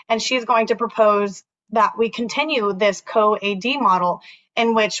board, and she's going to propose that we continue this co-AD model,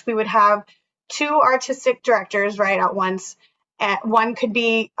 in which we would have two artistic directors right at once. One could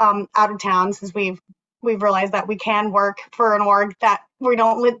be out of town, since we've realized that we can work for an org that we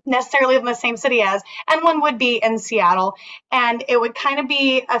don't necessarily live in the same city as, and one would be in Seattle. And it would kind of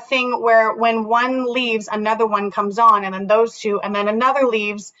be a thing where when one leaves, another one comes on, and then those two, and then another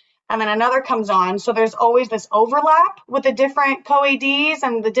leaves, and then another comes on. So there's always this overlap with the different co-ADs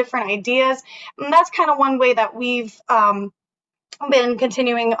and the different ideas. And that's kind of one way that we've been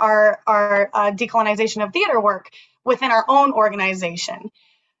continuing our decolonization of theater work within our own organization.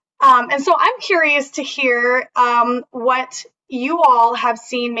 And so I'm curious to hear what you all have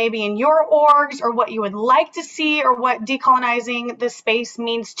seen maybe in your orgs, or what you would like to see, or what decolonizing the space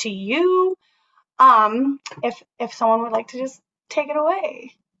means to you. If someone would like to just take it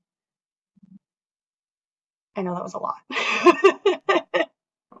away. I know that was a lot.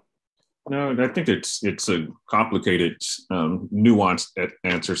 No, I think it's a complicated, nuanced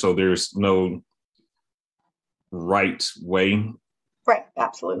answer. So there's no right way. Right,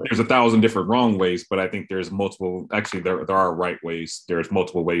 absolutely. There's 1,000 different wrong ways, but I think there's multiple, actually there are right ways. There's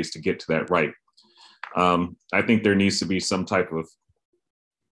multiple ways to get to that right. I think there needs to be some type of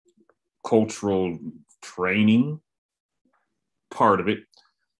cultural training part of it.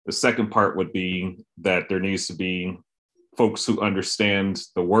 The second part would be that there needs to be folks who understand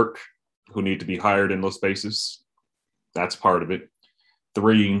the work, who need to be hired in those spaces. That's part of it.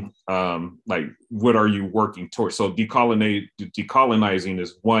 3, like, what are you working towards? So decolonizing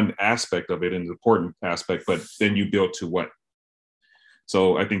is one aspect of it, an important aspect, but then you build to what?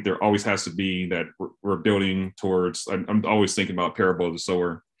 So I think there always has to be that we're building towards, I'm always thinking about Parable of the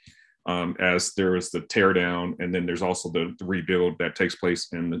Sower, as there is the tear down, and then there's also the rebuild that takes place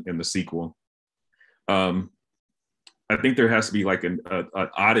in the sequel. I think there has to be like an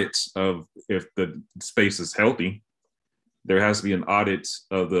audit of if the space is healthy. There has to be an audit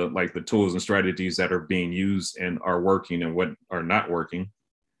of the tools and strategies that are being used and are working and what are not working.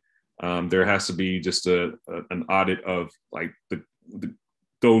 There has to be just an audit of like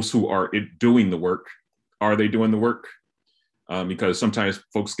those who are doing the work. Are they doing the work? Because sometimes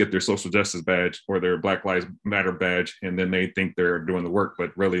folks get their social justice badge or their Black Lives Matter badge, and then they think they're doing the work, but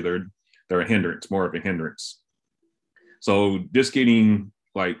really they're a hindrance, more of a hindrance. So just getting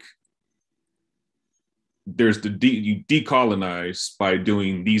like, there's you decolonize by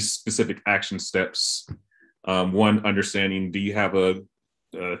doing these specific action steps. One, understanding, do you have a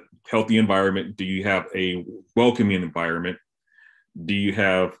healthy environment? Do you have a welcoming environment? Do you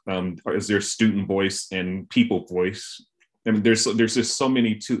have, is there student voice and people voice? I mean, there's just so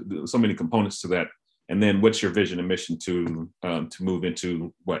many components to that. And then what's your vision and mission to move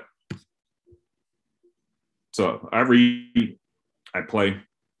into what? So I read, I play,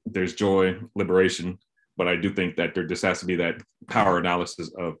 there's joy, liberation, but I do think that there just has to be that power analysis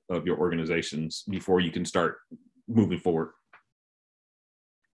of your organizations before you can start moving forward.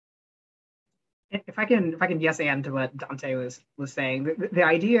 If I can yes and to what Dante was saying, the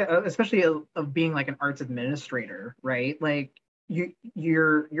idea of, especially of being like an arts administrator, right? Like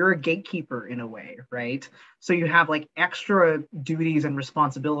you're a gatekeeper in a way, right? So you have like extra duties and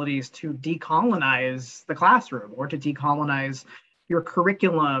responsibilities to decolonize the classroom or to decolonize your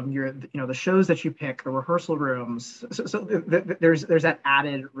curriculum, the shows that you pick, the rehearsal rooms. So there's that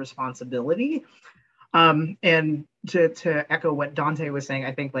added responsibility. And to echo what Dante was saying,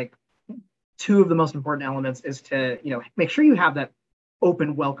 I think like two of the most important elements is to, make sure you have that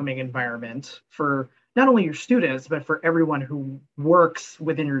open, welcoming environment for not only your students, but for everyone who works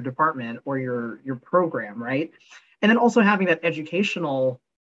within your department or your program, right? And then also having that educational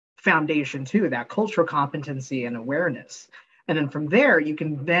foundation too, that cultural competency and awareness. And then from there, you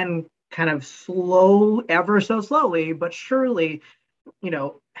can then kind of ever so slowly, but surely,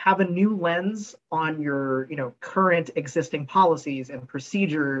 have a new lens on your, current existing policies and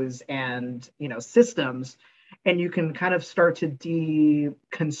procedures and, systems. And you can kind of start to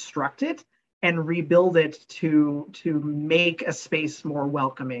deconstruct it and rebuild it to make a space more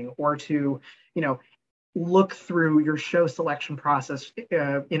welcoming, or to, look through your show selection process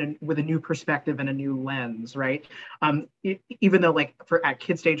with a new perspective and a new lens, right? Even though like at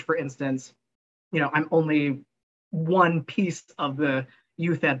Kid Stage, for instance, I'm only one piece of the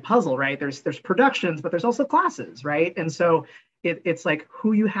youth ed puzzle, right? There's productions, but there's also classes, right? And so it's like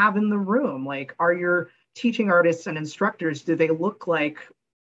who you have in the room. Like, are your teaching artists and instructors, do they look like,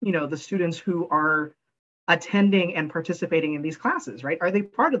 the students who are attending and participating in these classes, right? Are they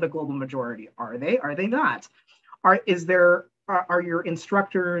part of the global majority? Are they not? Are your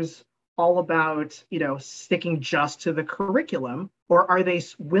instructors all about, sticking just to the curriculum, or are they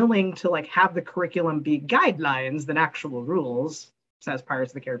willing to like have the curriculum be guidelines than actual rules, says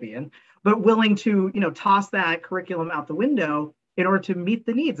Pirates of the Caribbean, but willing to, toss that curriculum out the window in order to meet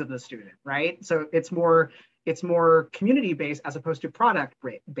the needs of the student, right? So it's more community-based as opposed to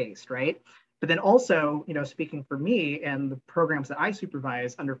product-based, right? But then also, speaking for me and the programs that I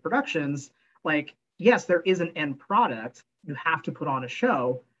supervise under productions, like, yes, there is an end product. You have to put on a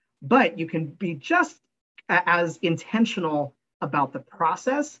show, but you can be just as intentional about the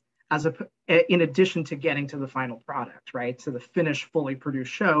process in addition to getting to the final product, right? To the finished, fully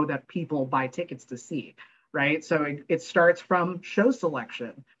produced show that people buy tickets to see, right? So it starts from show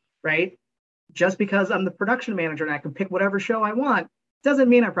selection, right? Just because I'm the production manager and I can pick whatever show I want doesn't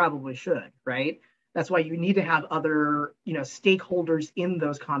mean I probably should, right? That's why you need to have other, stakeholders in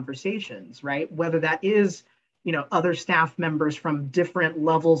those conversations, right? Whether that is, other staff members from different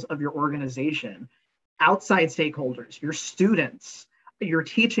levels of your organization, outside stakeholders, your students, your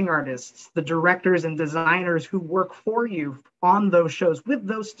teaching artists, the directors and designers who work for you on those shows with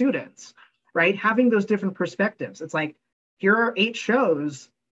those students, right? Having those different perspectives. It's like, here are 8 shows.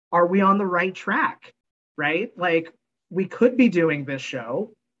 Are we on the right track, right? Like, we could be doing this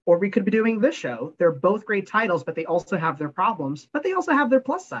show or we could be doing this show. They're both great titles, but they also have their problems, but they also have their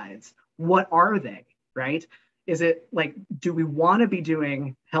plus sides. What are they, right? Is it like, do we want to be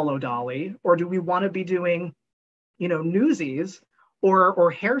doing Hello Dolly, or do we want to be doing, Newsies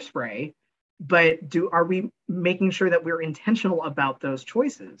or Hairspray? But are we making sure that we're intentional about those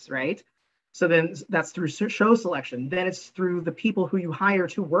choices, right? So then that's through show selection. Then it's through the people who you hire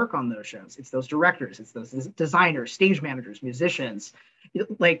to work on those shows. It's those directors, it's those designers, stage managers, musicians,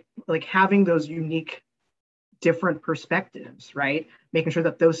 like having those unique, different perspectives, right? Making sure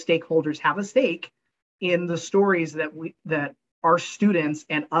that those stakeholders have a stake in the stories that our students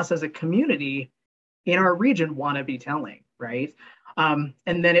and us as a community in our region want to be telling, right? And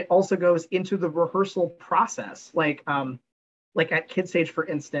then it also goes into the rehearsal process, like at Kid Stage, for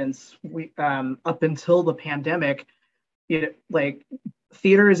instance, we up until the pandemic,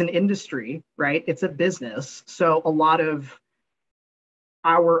 theater is an industry, right? It's a business. So a lot of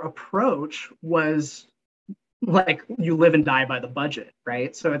our approach was like, you live and die by the budget,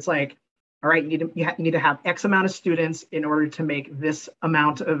 right? So it's like, all right, you need to have X amount of students in order to make this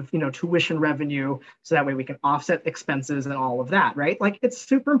amount of tuition revenue, so that way we can offset expenses and all of that, right? Like, it's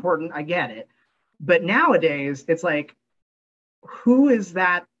super important. I get it, but nowadays it's like, who is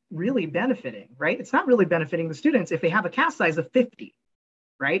that really benefiting, right? It's not really benefiting the students if they have a cast size of 50,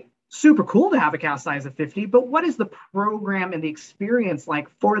 right? super cool to have a cast size of 50, but what is the program and the experience like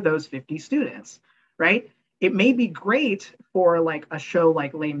for those 50 students, right? It may be great for like a show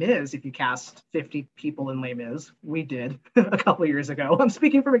like Les Mis if you cast 50 people in Les Mis. We did a couple of years ago. I'm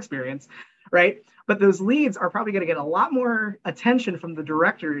speaking from experience, right? But those leads are probably going to get a lot more attention from the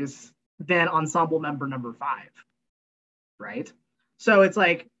directors than ensemble member number 5, right? So it's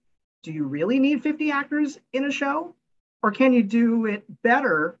like, do you really need 50 actors in a show? Or can you do it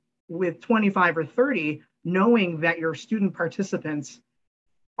better with 25 or 30, knowing that your student participants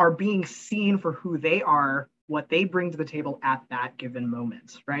are being seen for who they are, what they bring to the table at that given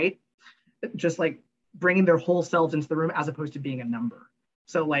moment, right? Just like bringing their whole selves into the room as opposed to being a number.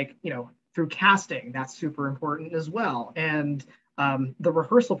 So like, you know, through casting, that's super important as well. And the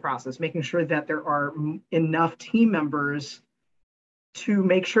rehearsal process, making sure that there are enough team members to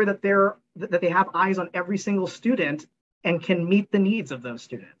make sure that they have eyes on every single student and can meet the needs of those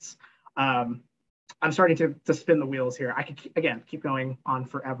students. I'm starting to spin the wheels here. I could, again, keep going on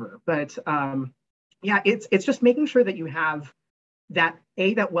forever. But yeah, it's just making sure that you have that,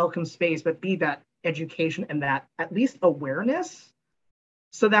 A, that welcome space, but B, that education and that at least awareness.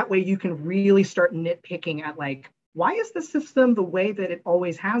 So that way you can really start nitpicking at like, why is the system the way that it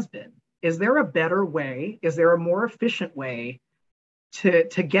always has been? Is there a better way? Is there a more efficient way to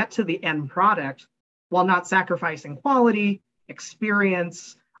get to the end product while not sacrificing quality,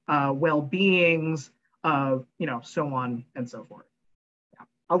 experience, well-beings, you know, so on and so forth. Yeah,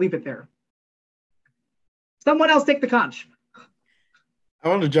 I'll leave it there. Someone else take the conch. I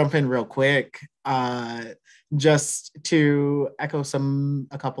want to jump in real quick, just to echo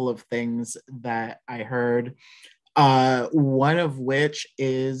a couple of things that I heard. One of which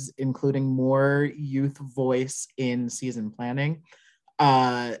is including more youth voice in season planning.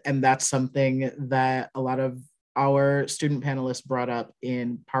 And that's something that a lot of our student panelists brought up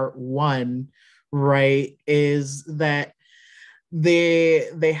in part 1, right? Is that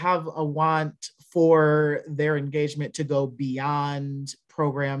they have a want for their engagement to go beyond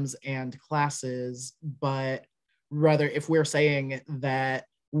programs and classes, but rather if we're saying that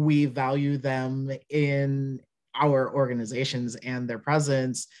we value them in our organizations and their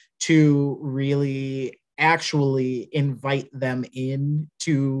presence, to really actually invite them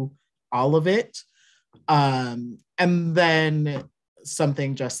into all of it. And then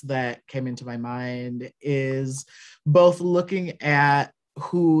something just that came into my mind is both looking at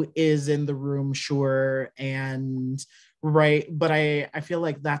who is in the room, sure, and right, but I feel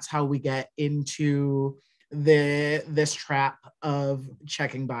like that's how we get into this trap of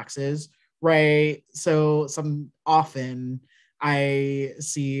checking boxes, right? So often I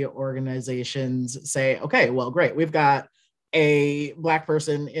see organizations say, okay, well, great, we've got a Black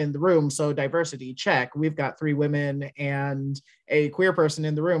person in the room, so diversity, check. We've got 3 women and a queer person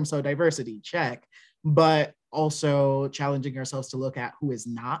in the room, so diversity, check. But also challenging ourselves to look at who is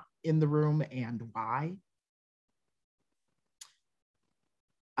not in the room and why.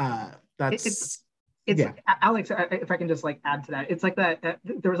 Yeah. Alex, if I can just like add to that, it's like that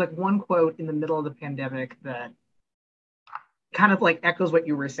there was like one quote in the middle of the pandemic that kind of like echoes what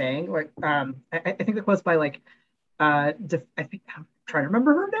you were saying. Like, I think the quote's by like, I think I'm trying to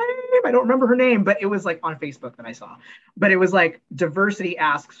remember her name. I don't remember her name, but it was like on Facebook that I saw. But it was like diversity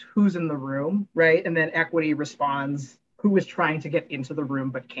asks who's in the room, right? And then equity responds who is trying to get into the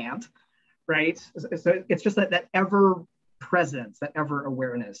room but can't, right? So it's just that ever presence, that ever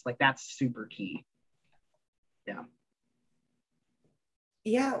awareness, like that's super key. Yeah.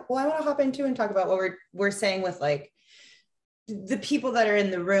 Yeah, well, I want to hop into and talk about what we're saying with like the people that are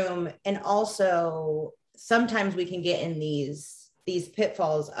in the room, and also sometimes we can get in these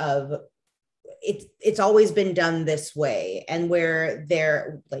pitfalls of it's always been done this way, and where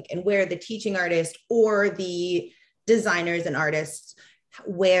the teaching artist or the designers and artists,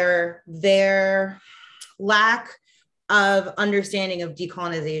 where their lack of understanding of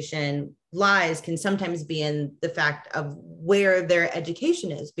decolonization lies can sometimes be in the fact of where their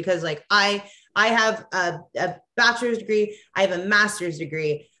education is. Because like I have a bachelor's degree, I have a master's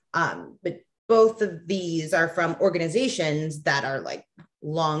degree, but both of these are from organizations that are like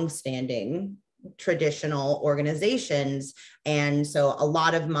long-standing traditional organizations. And so a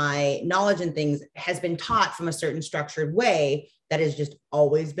lot of my knowledge and things has been taught from a certain structured way that has just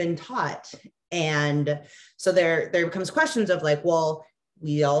always been taught. And so there becomes questions of like, well,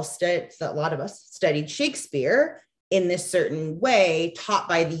 a lot of us studied Shakespeare in this certain way, taught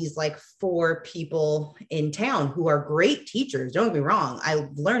by these like 4 people in town who are great teachers. Don't get me wrong. I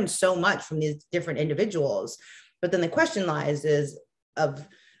learned so much from these different individuals, but then the question lies is of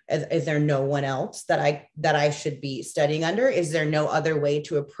Is there no one else that I should be studying under? Is there no other way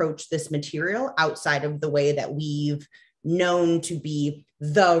to approach this material outside of the way that we've known to be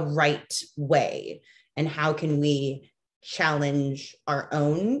the right way? And how can we challenge our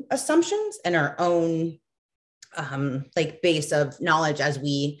own assumptions and our own like base of knowledge as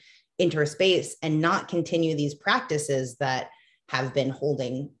we enter space, and not continue these practices that have been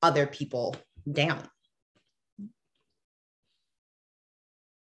holding other people down?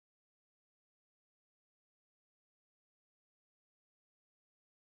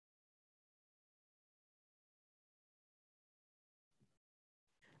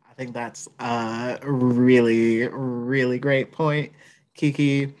 I think that's a really, really great point,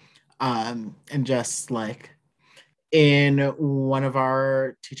 Kiki. And just like in one of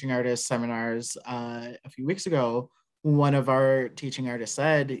our teaching artist seminars a few weeks ago, one of our teaching artists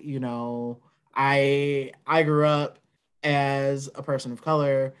said, you know, I grew up as a person of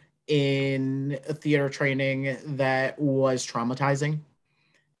color in a theater training that was traumatizing.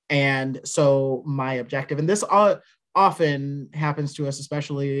 And so my objective, and this often happens to us,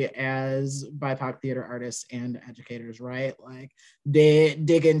 especially as BIPOC theater artists and educators, right? Like they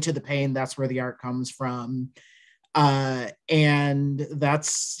dig into the pain, that's where the art comes from. And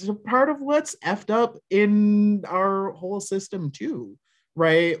that's part of what's effed up in our whole system too,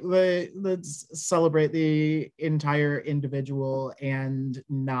 right? Let's celebrate the entire individual and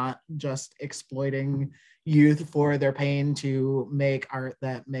not just exploiting youth for their pain to make art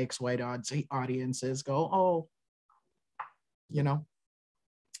that makes white audiences go, oh, you know?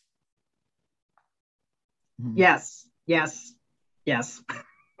 Yes, yes, yes.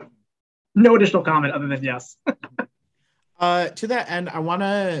 No additional comment other than yes. To that end, I want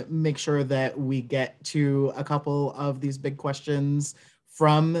to make sure that we get to a couple of these big questions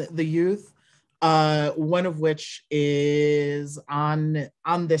from the youth. One of which is on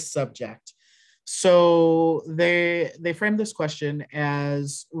this subject. So they frame this question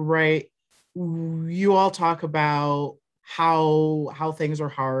as, right, you all talk about how things are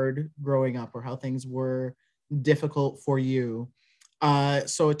hard growing up, or how things were difficult for you.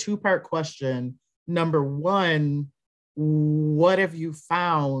 So a two-part question. Number one, what have you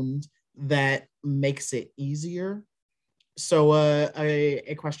found that makes it easier? So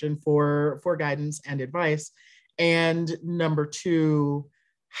a question for guidance and advice. And number two,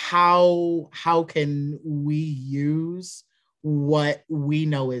 how can we use what we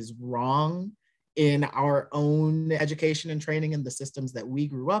know is wrong in our own education and training and the systems that we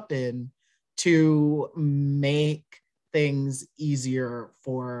grew up in to make things easier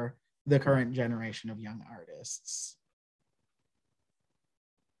for the current generation of young artists?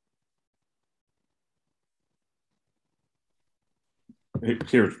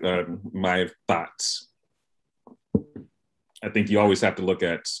 Here's my thoughts. I think you always have to look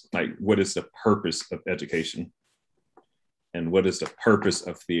at, like, what is the purpose of education? And what is the purpose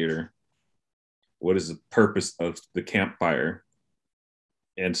of theater? What is the purpose of the campfire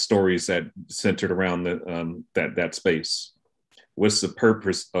and stories that centered around that space? What's the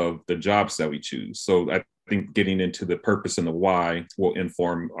purpose of the jobs that we choose? So I think getting into the purpose and the why will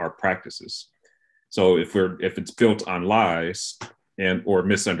inform our practices. So if it's built on lies and or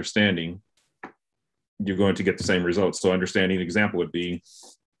misunderstanding, you're going to get the same results. So understanding an example would be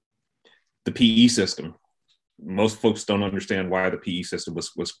the PE system. Most folks don't understand why the PE system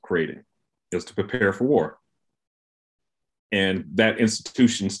was created. It was to prepare for war. And that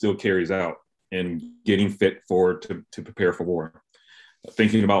institution still carries out in getting fit to prepare for war.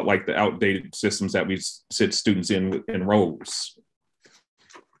 Thinking about like the outdated systems that we sit students in rows.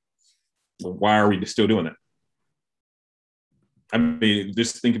 Why are we still doing that? I mean,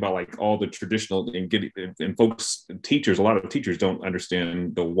 just think about like all the traditional and folks, teachers, a lot of teachers don't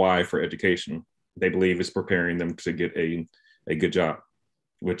understand the why for education. They believe it's preparing them to get a good job,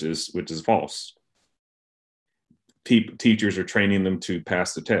 which is false. Teachers are training them to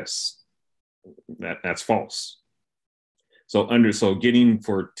pass the tests. That's false. So getting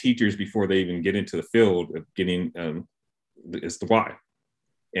for teachers before they even get into the field of getting is the why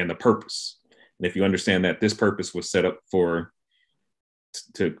and the purpose. And if you understand that this purpose was set up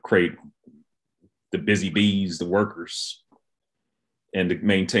to create the busy bees, the workers, and to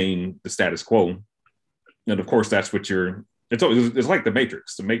maintain the status quo. And of course, that's what it's like the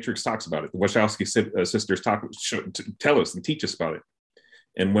Matrix. The Matrix talks about it. The Wachowski sisters tell us and teach us about it.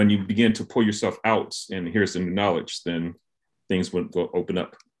 And when you begin to pull yourself out and here's the new knowledge, then things will open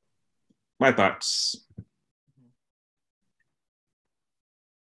up. My thoughts.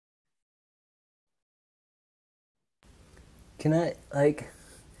 Can I, like,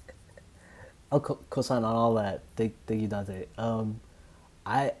 I'll co-sign on all that. Thank you, Dante.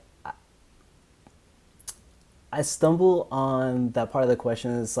 I I stumble on that part of the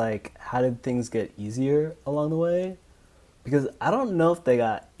question is like, how did things get easier along the way? Because I don't know if they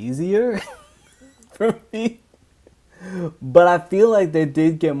got easier for me, but I feel like they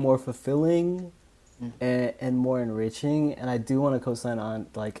did get more fulfilling and more enriching. And I do want to co-sign on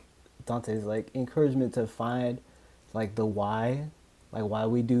like Dante's like encouragement to find like the why, like why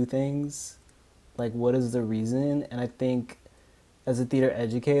we do things, like what is the reason. And I think as a theater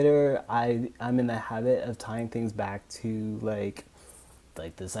educator, I'm in the habit of tying things back to like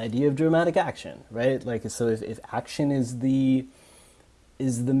this idea of dramatic action, right? Like, so if action is the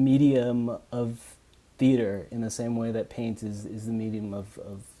medium of theater in the same way that paint is the medium of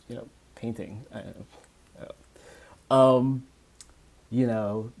painting, I don't know.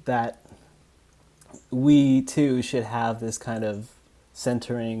 That we too should have this kind of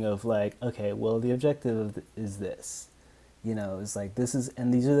centering of like, okay, well, the objective is this. It's like this is,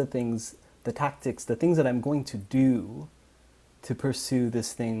 and these are the things, the tactics, the things that I'm going to do to pursue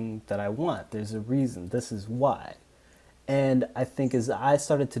this thing that I want. There's a reason. This is why. And I think as I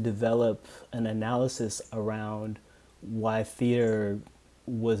started to develop an analysis around why theater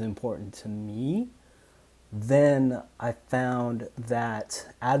was important to me, then I found that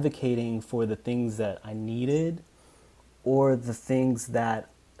advocating for the things that I needed or the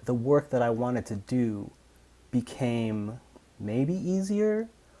work that I wanted to do became maybe easier,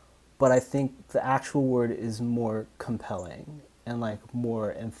 but I think the actual word is more compelling and like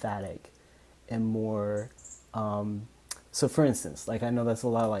more emphatic and more, so for instance, like I know that's a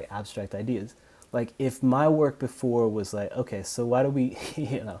lot of like abstract ideas. Like if my work before was like, okay, so why do we,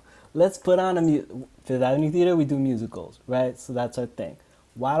 let's put on Fifth Avenue Theater, we do musicals, right? So that's our thing.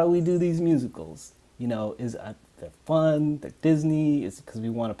 Why do we do these musicals? They're fun, they're Disney, it's because we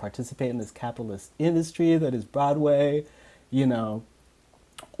want to participate in this capitalist industry that is Broadway,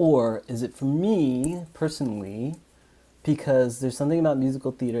 or is it for me personally because there's something about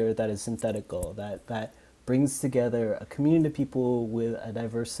musical theater that is synthetical, that brings together a community of people with a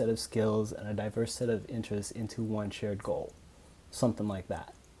diverse set of skills and a diverse set of interests into one shared goal, something like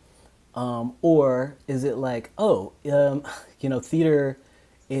that. Or is it like, theater,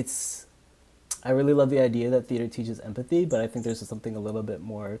 I really love the idea that theater teaches empathy, but I think there's something a little bit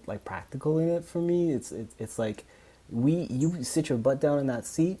more like practical in it for me. It's like you sit your butt down in that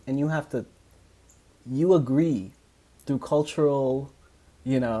seat and you agree through cultural,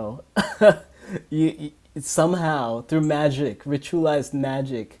 somehow through magic, ritualized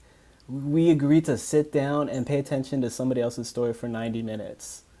magic, we agree to sit down and pay attention to somebody else's story for 90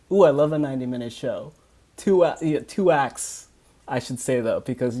 minutes. Ooh, I love a 90-minute show. Two acts, I should say though,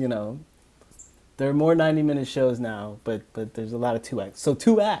 because there are more 90-minute shows now, but there's a lot of 2 acts. So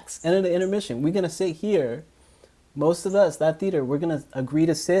 2 acts, and in the intermission, we're going to sit here, most of us, that theater, we're going to agree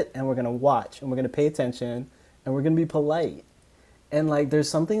to sit, and we're going to watch, and we're going to pay attention, and we're going to be polite. And like, there's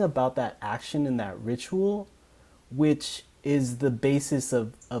something about that action and that ritual, which is the basis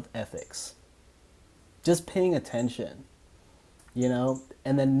of ethics. Just paying attention,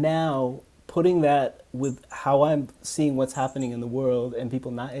 And then now, putting that with how I'm seeing what's happening in the world, and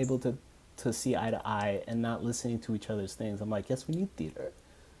people not able to see eye to eye and not listening to each other's things. I'm like, yes, we need theater,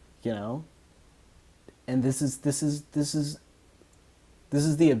 and this is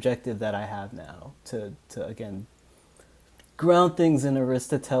the objective that I have now to again ground things in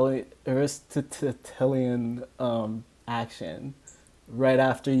Aristotelian action right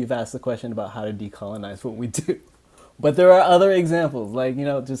after you've asked the question about how to decolonize what we do. But there are other examples, like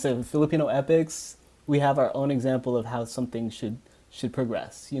just say Filipino epics, we have our own example of how something should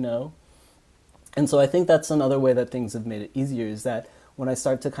progress, And so I think that's another way that things have made it easier, is that when I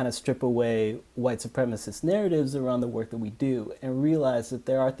start to kind of strip away white supremacist narratives around the work that we do and realize that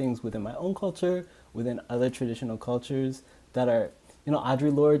there are things within my own culture, within other traditional cultures that are,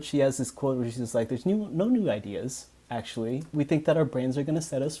 Audre Lorde, she has this quote where she's like, there's no new ideas, actually. We think that our brains are going to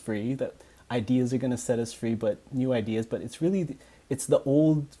set us free, that ideas are going to set us free, but new ideas, but it's really, it's the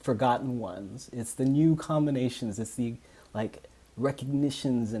old forgotten ones. It's the new combinations. It's the like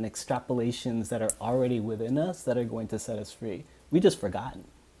recognitions and extrapolations that are already within us that are going to set us free. We just forgotten,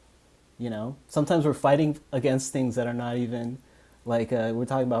 Sometimes we're fighting against things that are not even like, we're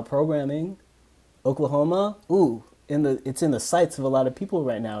talking about programming. Oklahoma, it's in the sights of a lot of people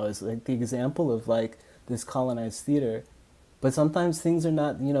right now is like the example of like this colonized theater. But sometimes things are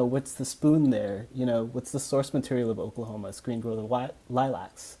not, what's the spoon there? What's the source material of Oklahoma? Screen Grow the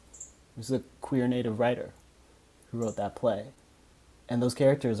Lilacs. There's a queer Native writer who wrote that play. And those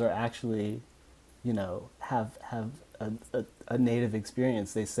characters are actually, have a Native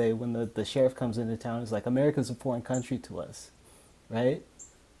experience. They say when the sheriff comes into town, it's like, America's a foreign country to us, right?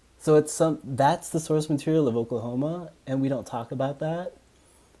 So that's the source material of Oklahoma, and we don't talk about that.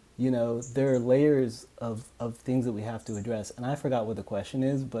 There are layers of things that we have to address. And I forgot what the question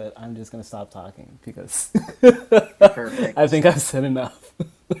is, but I'm just going to stop talking because Perfect. I think I've said enough.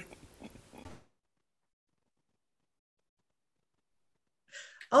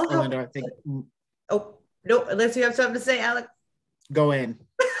 Orlando, I think. Oh, no, unless you have something to say, Alex. Go in.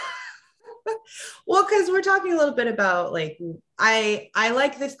 Well, because we're talking a little bit about I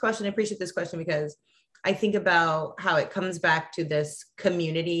like this question, I appreciate this question, because I think about how it comes back to this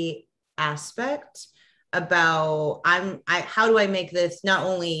community aspect about how do I make this not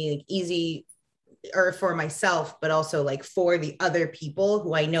only easy or for myself, but also for the other people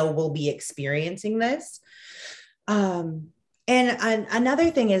who I know will be experiencing this. And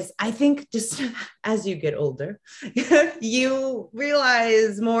another thing is, I think just as you get older, you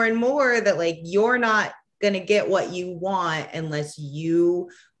realize more and more that you're not going to get what you want unless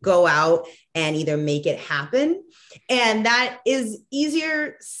you go out and either make it happen. And that is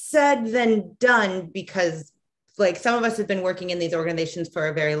easier said than done, because some of us have been working in these organizations for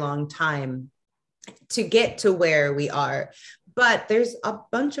a very long time to get to where we are. But there's a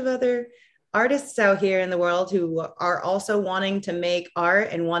bunch of other artists out here in the world who are also wanting to make art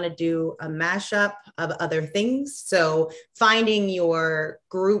and want to do a mashup of other things. So finding your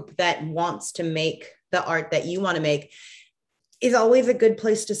group that wants to make the art that you want to make is always a good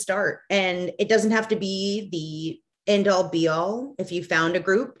place to start. And it doesn't have to be the end all be all. If you found a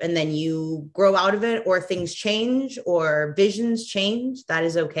group and then you grow out of it, or things change or visions change, that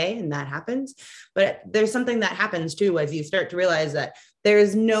is okay. And that happens. But there's something that happens too, as you start to realize that there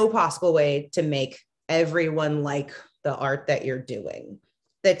is no possible way to make everyone like the art that you're doing.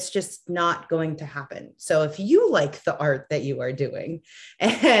 That's just not going to happen. So if you like the art that you are doing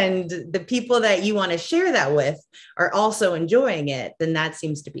and the people that you want to share that with are also enjoying it, then that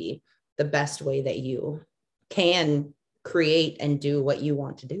seems to be the best way that you can create and do what you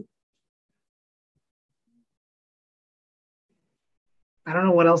want to do. I don't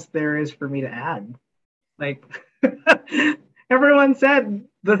know what else there is for me to add. Everyone said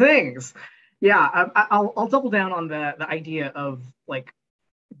the things. Yeah, I'll double down on the idea of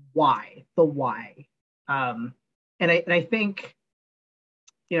why, the why. And I think,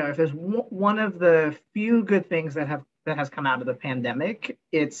 if there's one of the few good things that has come out of the pandemic,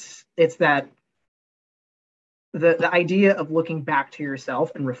 it's that the idea of looking back to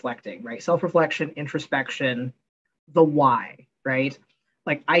yourself and reflecting, right? Self-reflection, introspection, the why, right?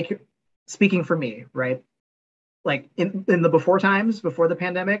 Speaking for me, right? In the before times, before the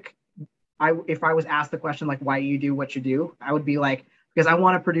pandemic, if I was asked the question, why you do what you do, I would be because I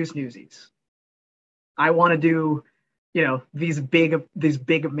want to produce newsies. I want to do, these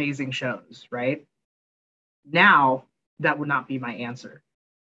big, amazing shows, right? Now, that would not be my answer.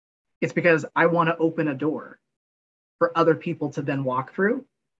 It's because I want to open a door for other people to then walk through,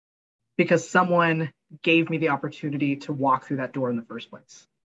 because someone gave me the opportunity to walk through that door in the first place,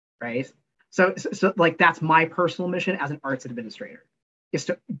 right? So that's my personal mission as an arts administrator, is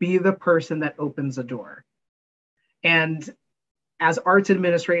to be the person that opens a door. And as arts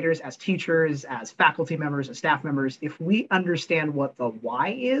administrators, as teachers, as faculty members, as staff members, if we understand what the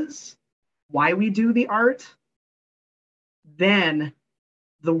why is, why we do the art, then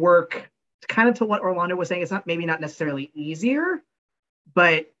the work, kind of to what Orlando was saying, it's maybe not necessarily easier,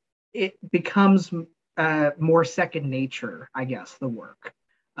 but it becomes more second nature, I guess, the work.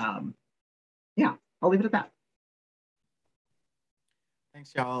 Yeah, I'll leave it at that.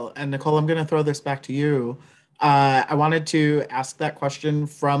 Thanks, y'all. And Nicole, I'm going to throw this back to you. I wanted to ask that question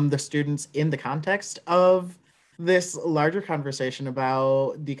from the students in the context of this larger conversation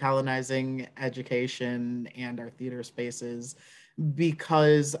about decolonizing education and our theater spaces,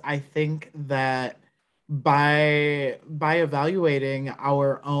 because I think that by evaluating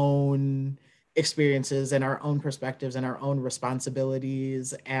our own experiences and our own perspectives and our own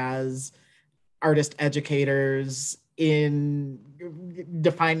responsibilities as artist educators in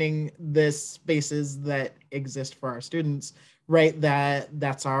defining the spaces that exist for our students, right?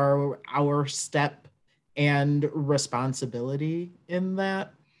 That's our step and responsibility in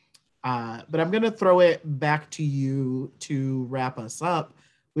that. But I'm going to throw it back to you to wrap us up.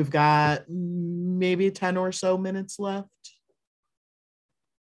 We've got maybe 10 or so minutes left.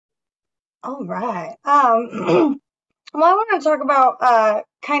 All right. Well, I want to talk about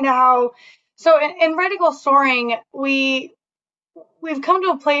kind of how, so in Red Eagle Soaring, we've come to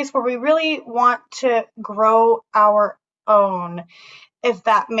a place where we really want to grow our own, if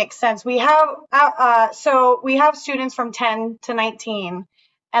that makes sense. We have so we have students from 10 to 19,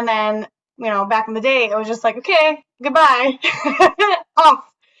 and then back in the day it was just okay, goodbye, off.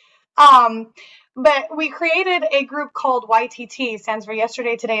 But we created a group called YTT, stands for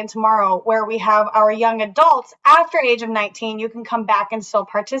Yesterday, Today, and Tomorrow, where we have our young adults after age of 19. You can come back and still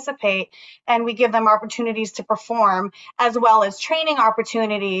participate, and we give them opportunities to perform, as well as training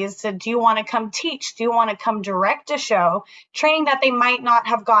opportunities. So do you want to come teach? Do you want to come direct a show? Training that they might not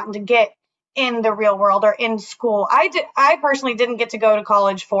have gotten to get in the real world or in school. I personally didn't get to go to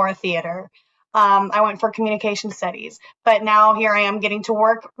college for theater. I went for communication studies, but now here I am getting to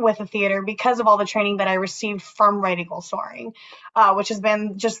work with a theater because of all the training that I received from Red Eagle Soaring, which has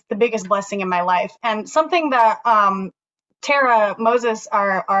been just the biggest blessing in my life. And something that Tara Moses,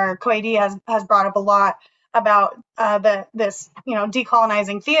 our co-AD, has brought up a lot about this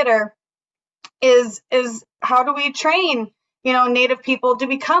decolonizing theater is how do we train Native people to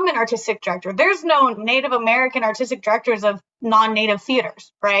become an artistic director? There's no Native American artistic directors of non-Native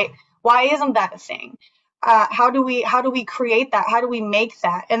theaters, right? Why isn't that a thing? How do we create that? How do we make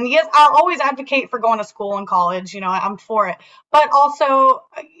that? And yes, I'll always advocate for going to school and college. I'm for it. But also,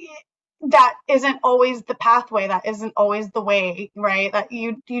 that isn't always the pathway. That isn't always the way, right? That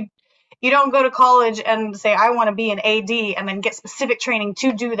you don't go to college and say, I want to be an AD and then get specific training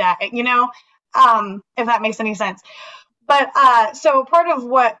to do that, if that makes any sense. But so part of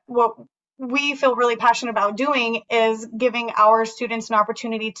what we feel really passionate about doing is giving our students an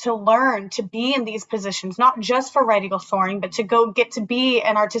opportunity to learn to be in these positions, not just for Red Eagle Soaring, but to go get to be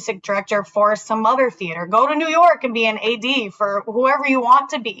an artistic director for some other theater. Go to New York and be an AD for whoever you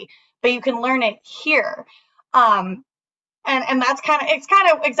want to be, but you can learn it here. And that's kind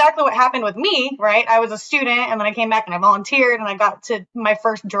of exactly what happened with me, right? I was a student, and then I came back and I volunteered, and I got to my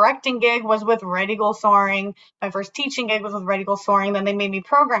first directing gig was with Red Eagle Soaring. My first teaching gig was with Red Eagle Soaring. Then they made me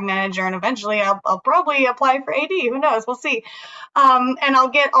program manager, and eventually I'll probably apply for AD. Who knows? We'll see. And I'll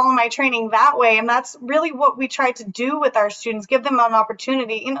get all of my training that way. And that's really what we try to do with our students, give them an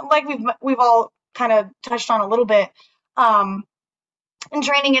opportunity, like we've all kind of touched on a little bit. And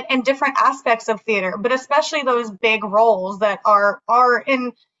training it in different aspects of theater, but especially those big roles that are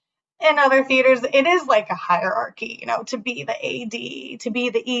in other theaters. It is like a hierarchy, to be the AD, to be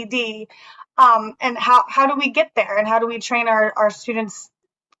the ED, and how do we get there, and how do we train our students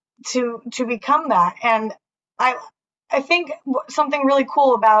to become that? And I think something really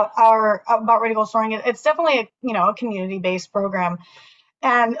cool about Red Eagle Soaring, it's definitely a community-based program,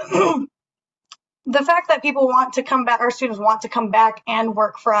 and the fact that people want to come back, our students want to come back and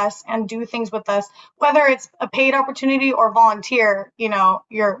work for us and do things with us, whether it's a paid opportunity or volunteer,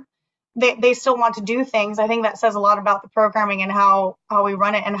 they still want to do things. I think that says a lot about the programming and how we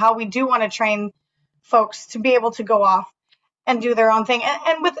run it, and how we do want to train folks to be able to go off and do their own thing.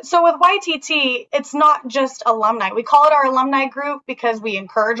 And with YTT, it's not just alumni. We call it our alumni group because we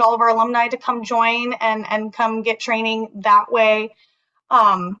encourage all of our alumni to come join and come get training that way.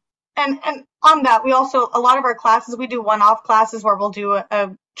 And on that, we also, a lot of our classes, we do one-off classes where we'll do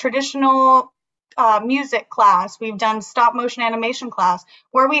a traditional music class. We've done stop motion animation class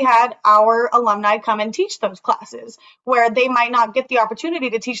where we had our alumni come and teach those classes, where they might not get the opportunity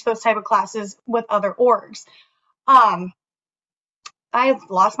to teach those type of classes with other orgs. I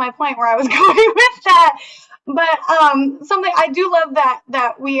lost my point where I was going with that, but something I do love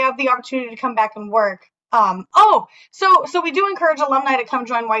that we have the opportunity to come back and work. So we do encourage alumni to come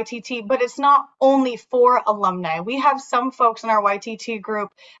join YTT, but it's not only for alumni. We have some folks in our YTT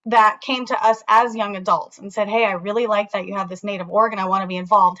group that came to us as young adults and said, hey, I really like that you have this Native org and I want to be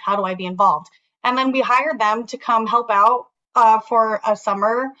involved. How do I be involved? And then we hired them to come help out for a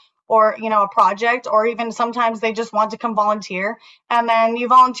summer or, a project, or even sometimes they just want to come volunteer. And then you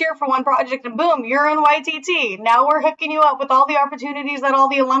volunteer for one project and boom, you're in YTT. Now we're hooking you up with all the opportunities that all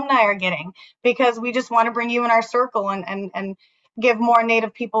the alumni are getting, because we just want to bring you in our circle and give more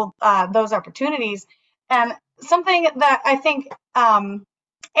Native people those opportunities. And something that I think,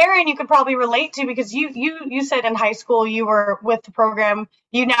 Aaron, you could probably relate to, because you said in high school you were with the program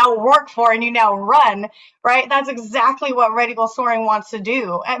you now work for and you now run, right? That's exactly what Red Eagle Soaring wants to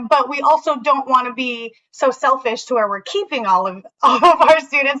do. But we also don't want to be so selfish to where we're keeping all of our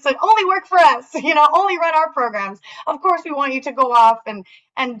students that only work for us, only run our programs. Of course, we want you to go off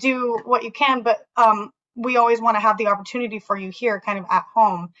and do what you can, but we always want to have the opportunity for you here kind of at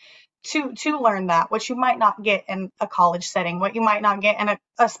home to learn that, which you might not get in a college setting, what you might not get in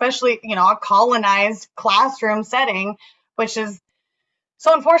especially a colonized classroom setting, which is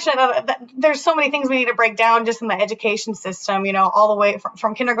so unfortunate that there's so many things we need to break down just in the education system, all the way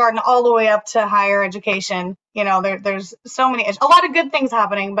from kindergarten all the way up to higher education. There's so many, a lot of good things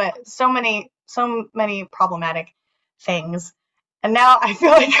happening, but so many problematic things. And now I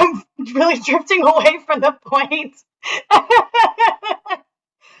feel like I'm really drifting away from the point.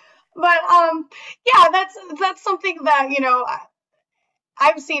 But yeah, that's something that, you know,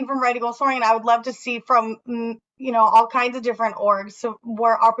 I've seen from Red Eagle Soaring, and I would love to see from, you know, all kinds of different orgs, so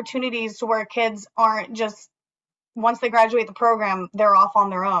where opportunities to where kids aren't just, once they graduate the program, they're off on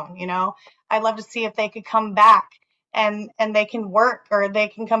their own, you know. I'd love to see if they could come back and they can work, or they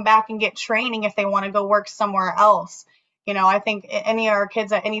can come back and get training if they want to go work somewhere else. You know, I think any of our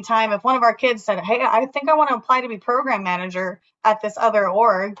kids at any time, if one of our kids said, hey, I think I want to apply to be program manager at this other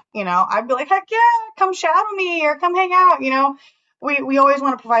org, you know, I'd be like, heck yeah, come shadow me or come hang out, you know. We always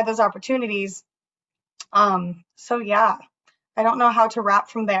want to provide those opportunities. So yeah, I don't know how to wrap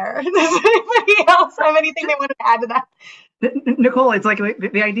from there. Does anybody else have anything they wanted to add to that? Nicole, it's like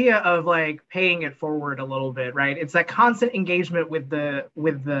the idea of like paying it forward a little bit, right? It's that constant engagement with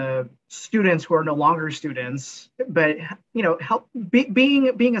the students who are no longer students, but you know,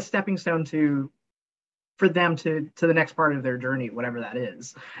 being a stepping stone for them to the next part of their journey, whatever that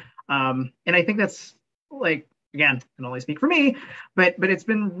is. And I think that's, like, again, I can only speak for me, but it's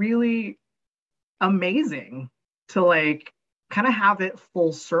been really amazing to like kind of have it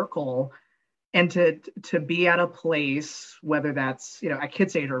full circle, and to be at a place, whether that's, you know, at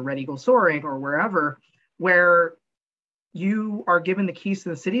Kids Stage or Red Eagle Soaring or wherever, where you are given the keys to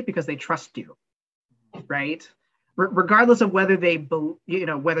the city because they trust you, right? Regardless of whether you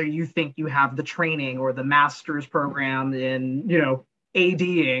know, whether you think you have the training or the master's program in, you know,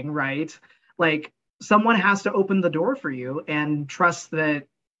 ADing, right? Like, someone has to open the door for you and trust that,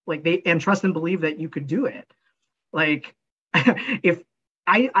 like, trust and believe that you could do it. Like, if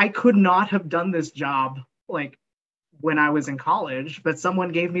I could not have done this job like when I was in college, but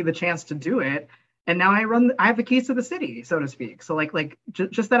someone gave me the chance to do it, and now I have the keys to the city, so to speak. So like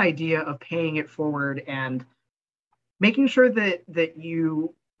just that idea of paying it forward and making sure that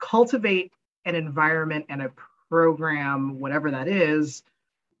you cultivate an environment and a program, whatever that is,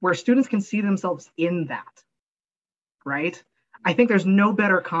 where students can see themselves in that, right? I think there's no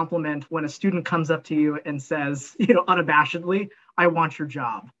better compliment when a student comes up to you and says, you know, unabashedly, I want your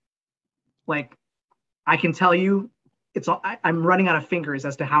job. Like, I can tell you, I'm running out of fingers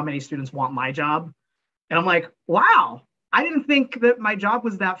as to how many students want my job. And I'm like, wow, I didn't think that my job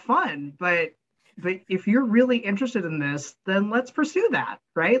was that fun, but if you're really interested in this, then let's pursue that,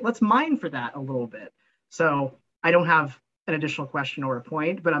 right? Let's mine for that a little bit. So I don't have an additional question or a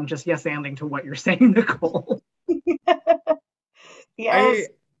point, but I'm just yes-anding to what you're saying, Nicole. Yes.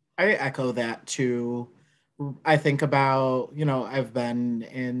 I echo that too. I think about, you know, I've been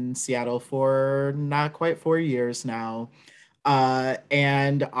in Seattle for not quite 4 years now.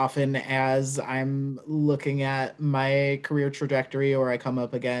 And often as I'm looking at my career trajectory, or I come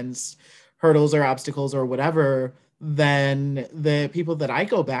up against hurdles or obstacles or whatever, then the people that I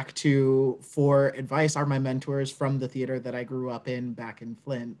go back to for advice are my mentors from the theater that I grew up in back in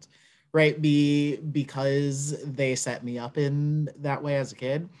Flint, right? Because they set me up in that way as a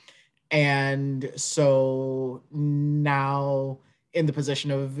kid. And so now, in the position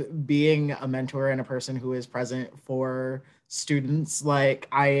of being a mentor and a person who is present for students, like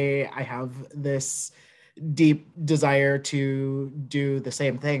I have this deep desire to do the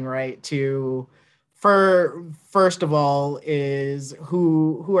same thing, right? First of all, is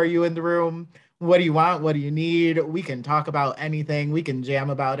who are you in the room? What do you want? What do you need? We can talk about anything. We can jam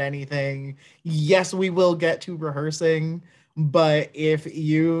about anything. Yes, we will get to rehearsing, but if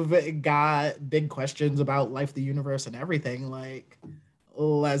you've got big questions about life, the universe, and everything, like,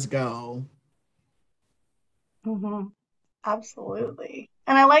 let's go. Mm-hmm. Absolutely.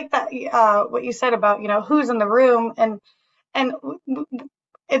 And I like that what you said about, you know, who's in the room, and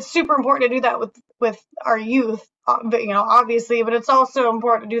it's super important to do that with our youth, but, you know, obviously, but it's also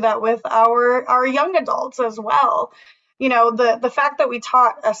important to do that with our young adults as well. You know, the fact that we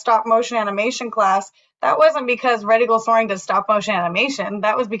taught a stop motion animation class, that wasn't because Red Eagle Soaring does stop motion animation.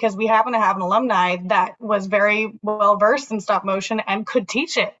 That was because we happen to have an alumni that was very well versed in stop motion and could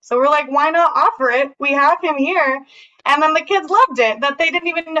teach it. So we're like, why not offer it? We have him here. And then the kids loved it, that they didn't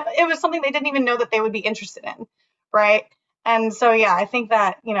even know, it was something they didn't even know that they would be interested in, right? And so, yeah, I think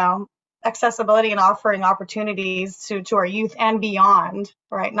that, you know, accessibility and offering opportunities to our youth and beyond,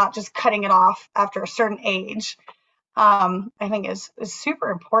 right? Not just cutting it off after a certain age, I think is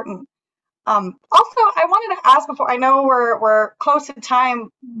super important. Also, I wanted to ask before, I know we're close to time,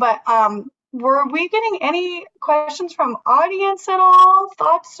 but were we getting any questions from audience at all?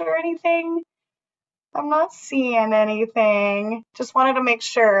 Thoughts or anything? I'm not seeing anything. Just wanted to make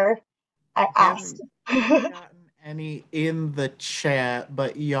sure I asked. Haven't gotten any in the chat,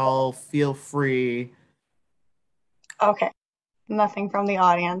 but y'all feel free. Okay. Nothing from the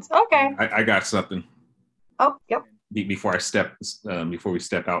audience. Okay. I got something. Oh, yep. Before we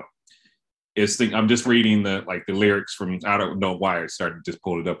step out. I'm just reading the lyrics from, I don't know why I started just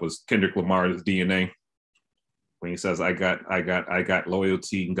pulled it up, was Kendrick Lamar's DNA. When he says, I got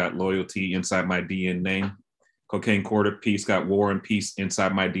loyalty and got loyalty inside my DNA. Cocaine, quarter peace, got war and peace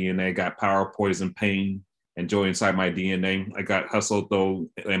inside my DNA. Got power, poison, pain, and joy inside my DNA. I got hustle, though,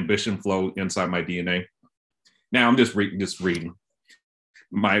 ambition, flow inside my DNA. Now I'm just reading.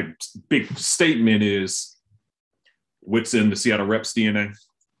 My big statement is, what's in the Seattle Reps DNA?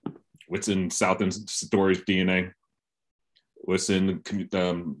 What's in South End Stories DNA? What's in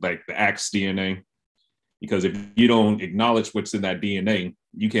the Acts DNA? Because if you don't acknowledge what's in that DNA,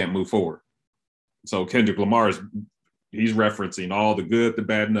 you can't move forward. So Kendrick Lamar he's referencing all the good, the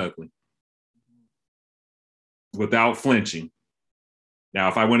bad, and ugly without flinching. Now,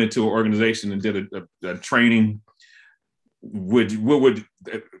 if I went into an organization and did a training, here's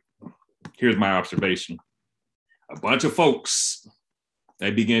my observation. A bunch of folks,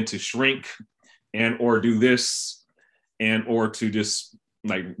 they begin to shrink and or do this and or to just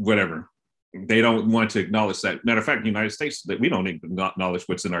whatever. They don't want to acknowledge that. Matter of fact, in the United States, that we don't even acknowledge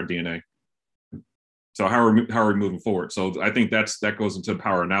what's in our DNA. So how are we moving forward? So I think that goes into the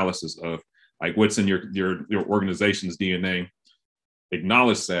power analysis of what's in your organization's DNA.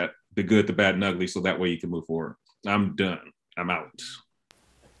 Acknowledge that, the good, the bad, and ugly, so that way you can move forward. I'm done. I'm out.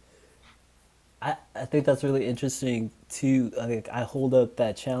 I think that's really interesting too. I hold up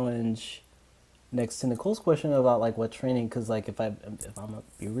that challenge next to Nicole's question about what training, because if I'm gonna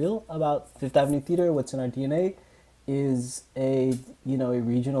be real about Fifth Avenue Theater, what's in our DNA is a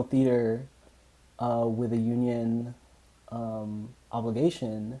regional theater with a union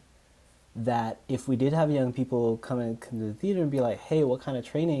obligation, that if we did have young people come to the theater and be like, hey, what kind of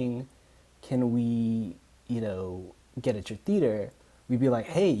training can we get at your theater, we'd be like,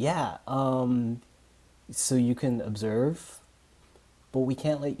 hey, yeah, so you can observe, but we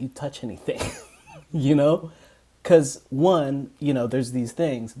can't let you touch anything. Because one, there's these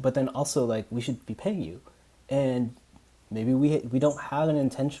things, but then also we should be paying you, and maybe we don't have an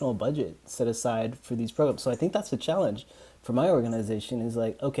intentional budget set aside for these programs. So I think that's the challenge for my organization is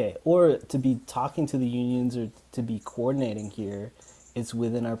okay, or to be talking to the unions or to be coordinating here, it's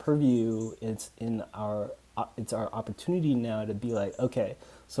within our purview. It's our opportunity now to be okay,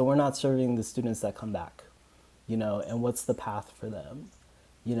 so we're not serving the students that come back, and what's the path for them?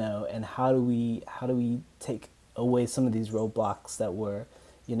 And how do we take away some of these roadblocks that were,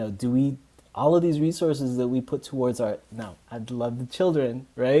 all of these resources that we put towards now, I'd love the children,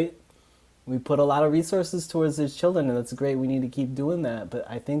 right? We put a lot of resources towards these children, and that's great. We need to keep doing that. But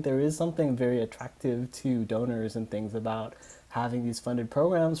I think there is something very attractive to donors and things about having these funded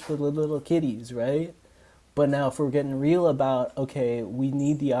programs for the little kiddies, right? But now if we're getting real about, okay, we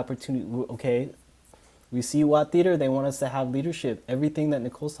need the opportunity, okay, we see Watt Theater, they want us to have leadership. Everything that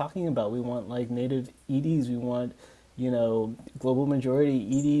Nicole's talking about, we want native EDs, we want, global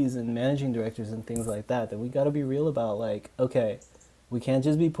majority EDs and managing directors and things like that we got to be real about, okay, we can't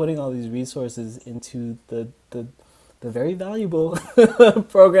just be putting all these resources into the very valuable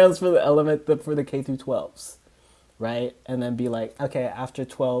programs for the K through 12s, right? And then be okay, after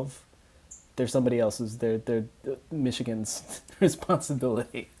 12, there's somebody else's, they're Michigan's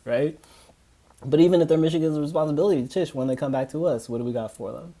responsibility, right? But even if they're Michigan's responsibility, Tish, when they come back to us, what do we got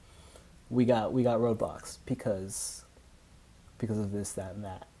for them? We got roadblocks because of this, that, and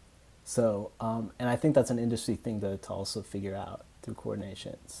that. So, and I think that's an industry thing to also figure out through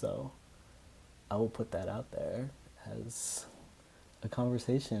coordination. So I will put that out there as a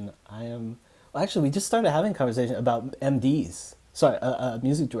conversation. Actually, we just started having a conversation about MDs,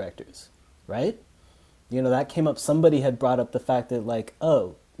 music directors, right? That came up, somebody had brought up the fact that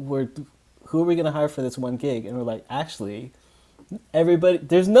who are we going to hire for this one gig? And we're actually, everybody,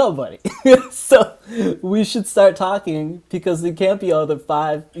 there's nobody. So we should start talking, because there can't be only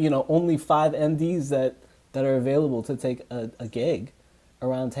 5 MDs that are available to take a gig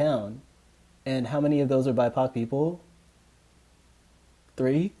around town. And how many of those are BIPOC people?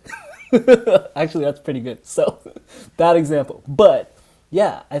 3? Actually, that's pretty good. So that example. But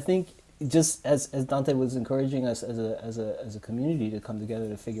yeah, I think just as Dante was encouraging us as a community to come together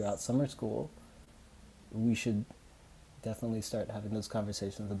to figure out summer school, we should definitely start having those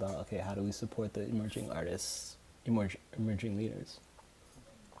conversations about, okay, how do we support the emerging artists, emerging leaders?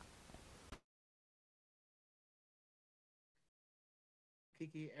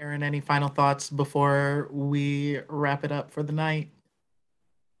 Kiki, Aaron, any final thoughts before we wrap it up for the night?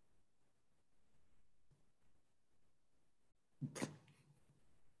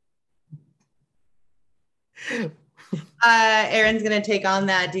 Aaron's going to take on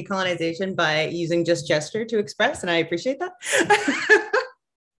that decolonization by using just gesture to express, and I appreciate that.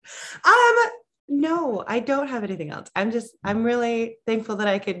 No, I don't have anything else. I'm really thankful that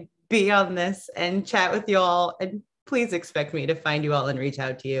I could be on this and chat with you all. And please expect me to find you all and reach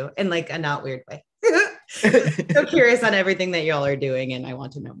out to you in like a not weird way. So curious on everything that y'all are doing, and I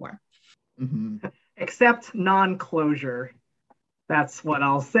want to know more. Mm-hmm. Except non-closure. That's what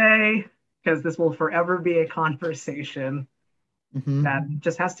I'll say, because this will forever be a conversation that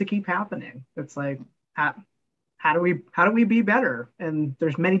just has to keep happening. It's like, how do we be better? And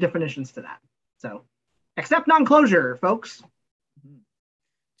there's many definitions to that. So, except non-closure, folks.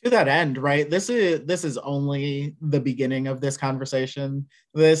 To that end, right? This is only the beginning of this conversation.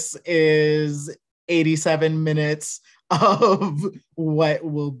 This is 87 minutes of what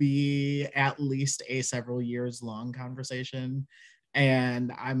will be at least a several years long conversation.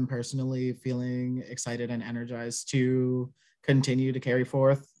 And I'm personally feeling excited and energized to continue to carry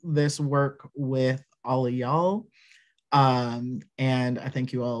forth this work with all of y'all. And I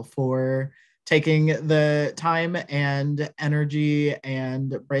thank you all for taking the time and energy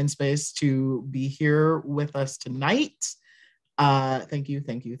and brain space to be here with us tonight. Thank you.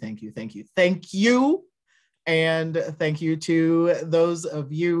 And thank you to those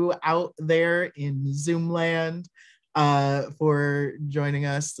of you out there in Zoom land for joining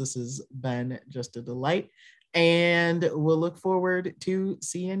us. This has been just a delight. And we'll look forward to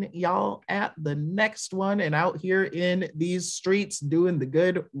seeing y'all at the next one and out here in these streets doing the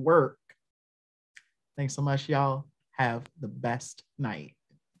good work. Thanks so much, y'all. Have the best night.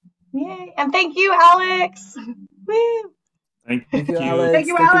 Yay. And thank you, Alex. Woo. Thank Thank you, you. Alex. Thank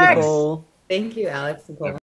you, Alex. Nicole. Thank you, Alex. Nicole.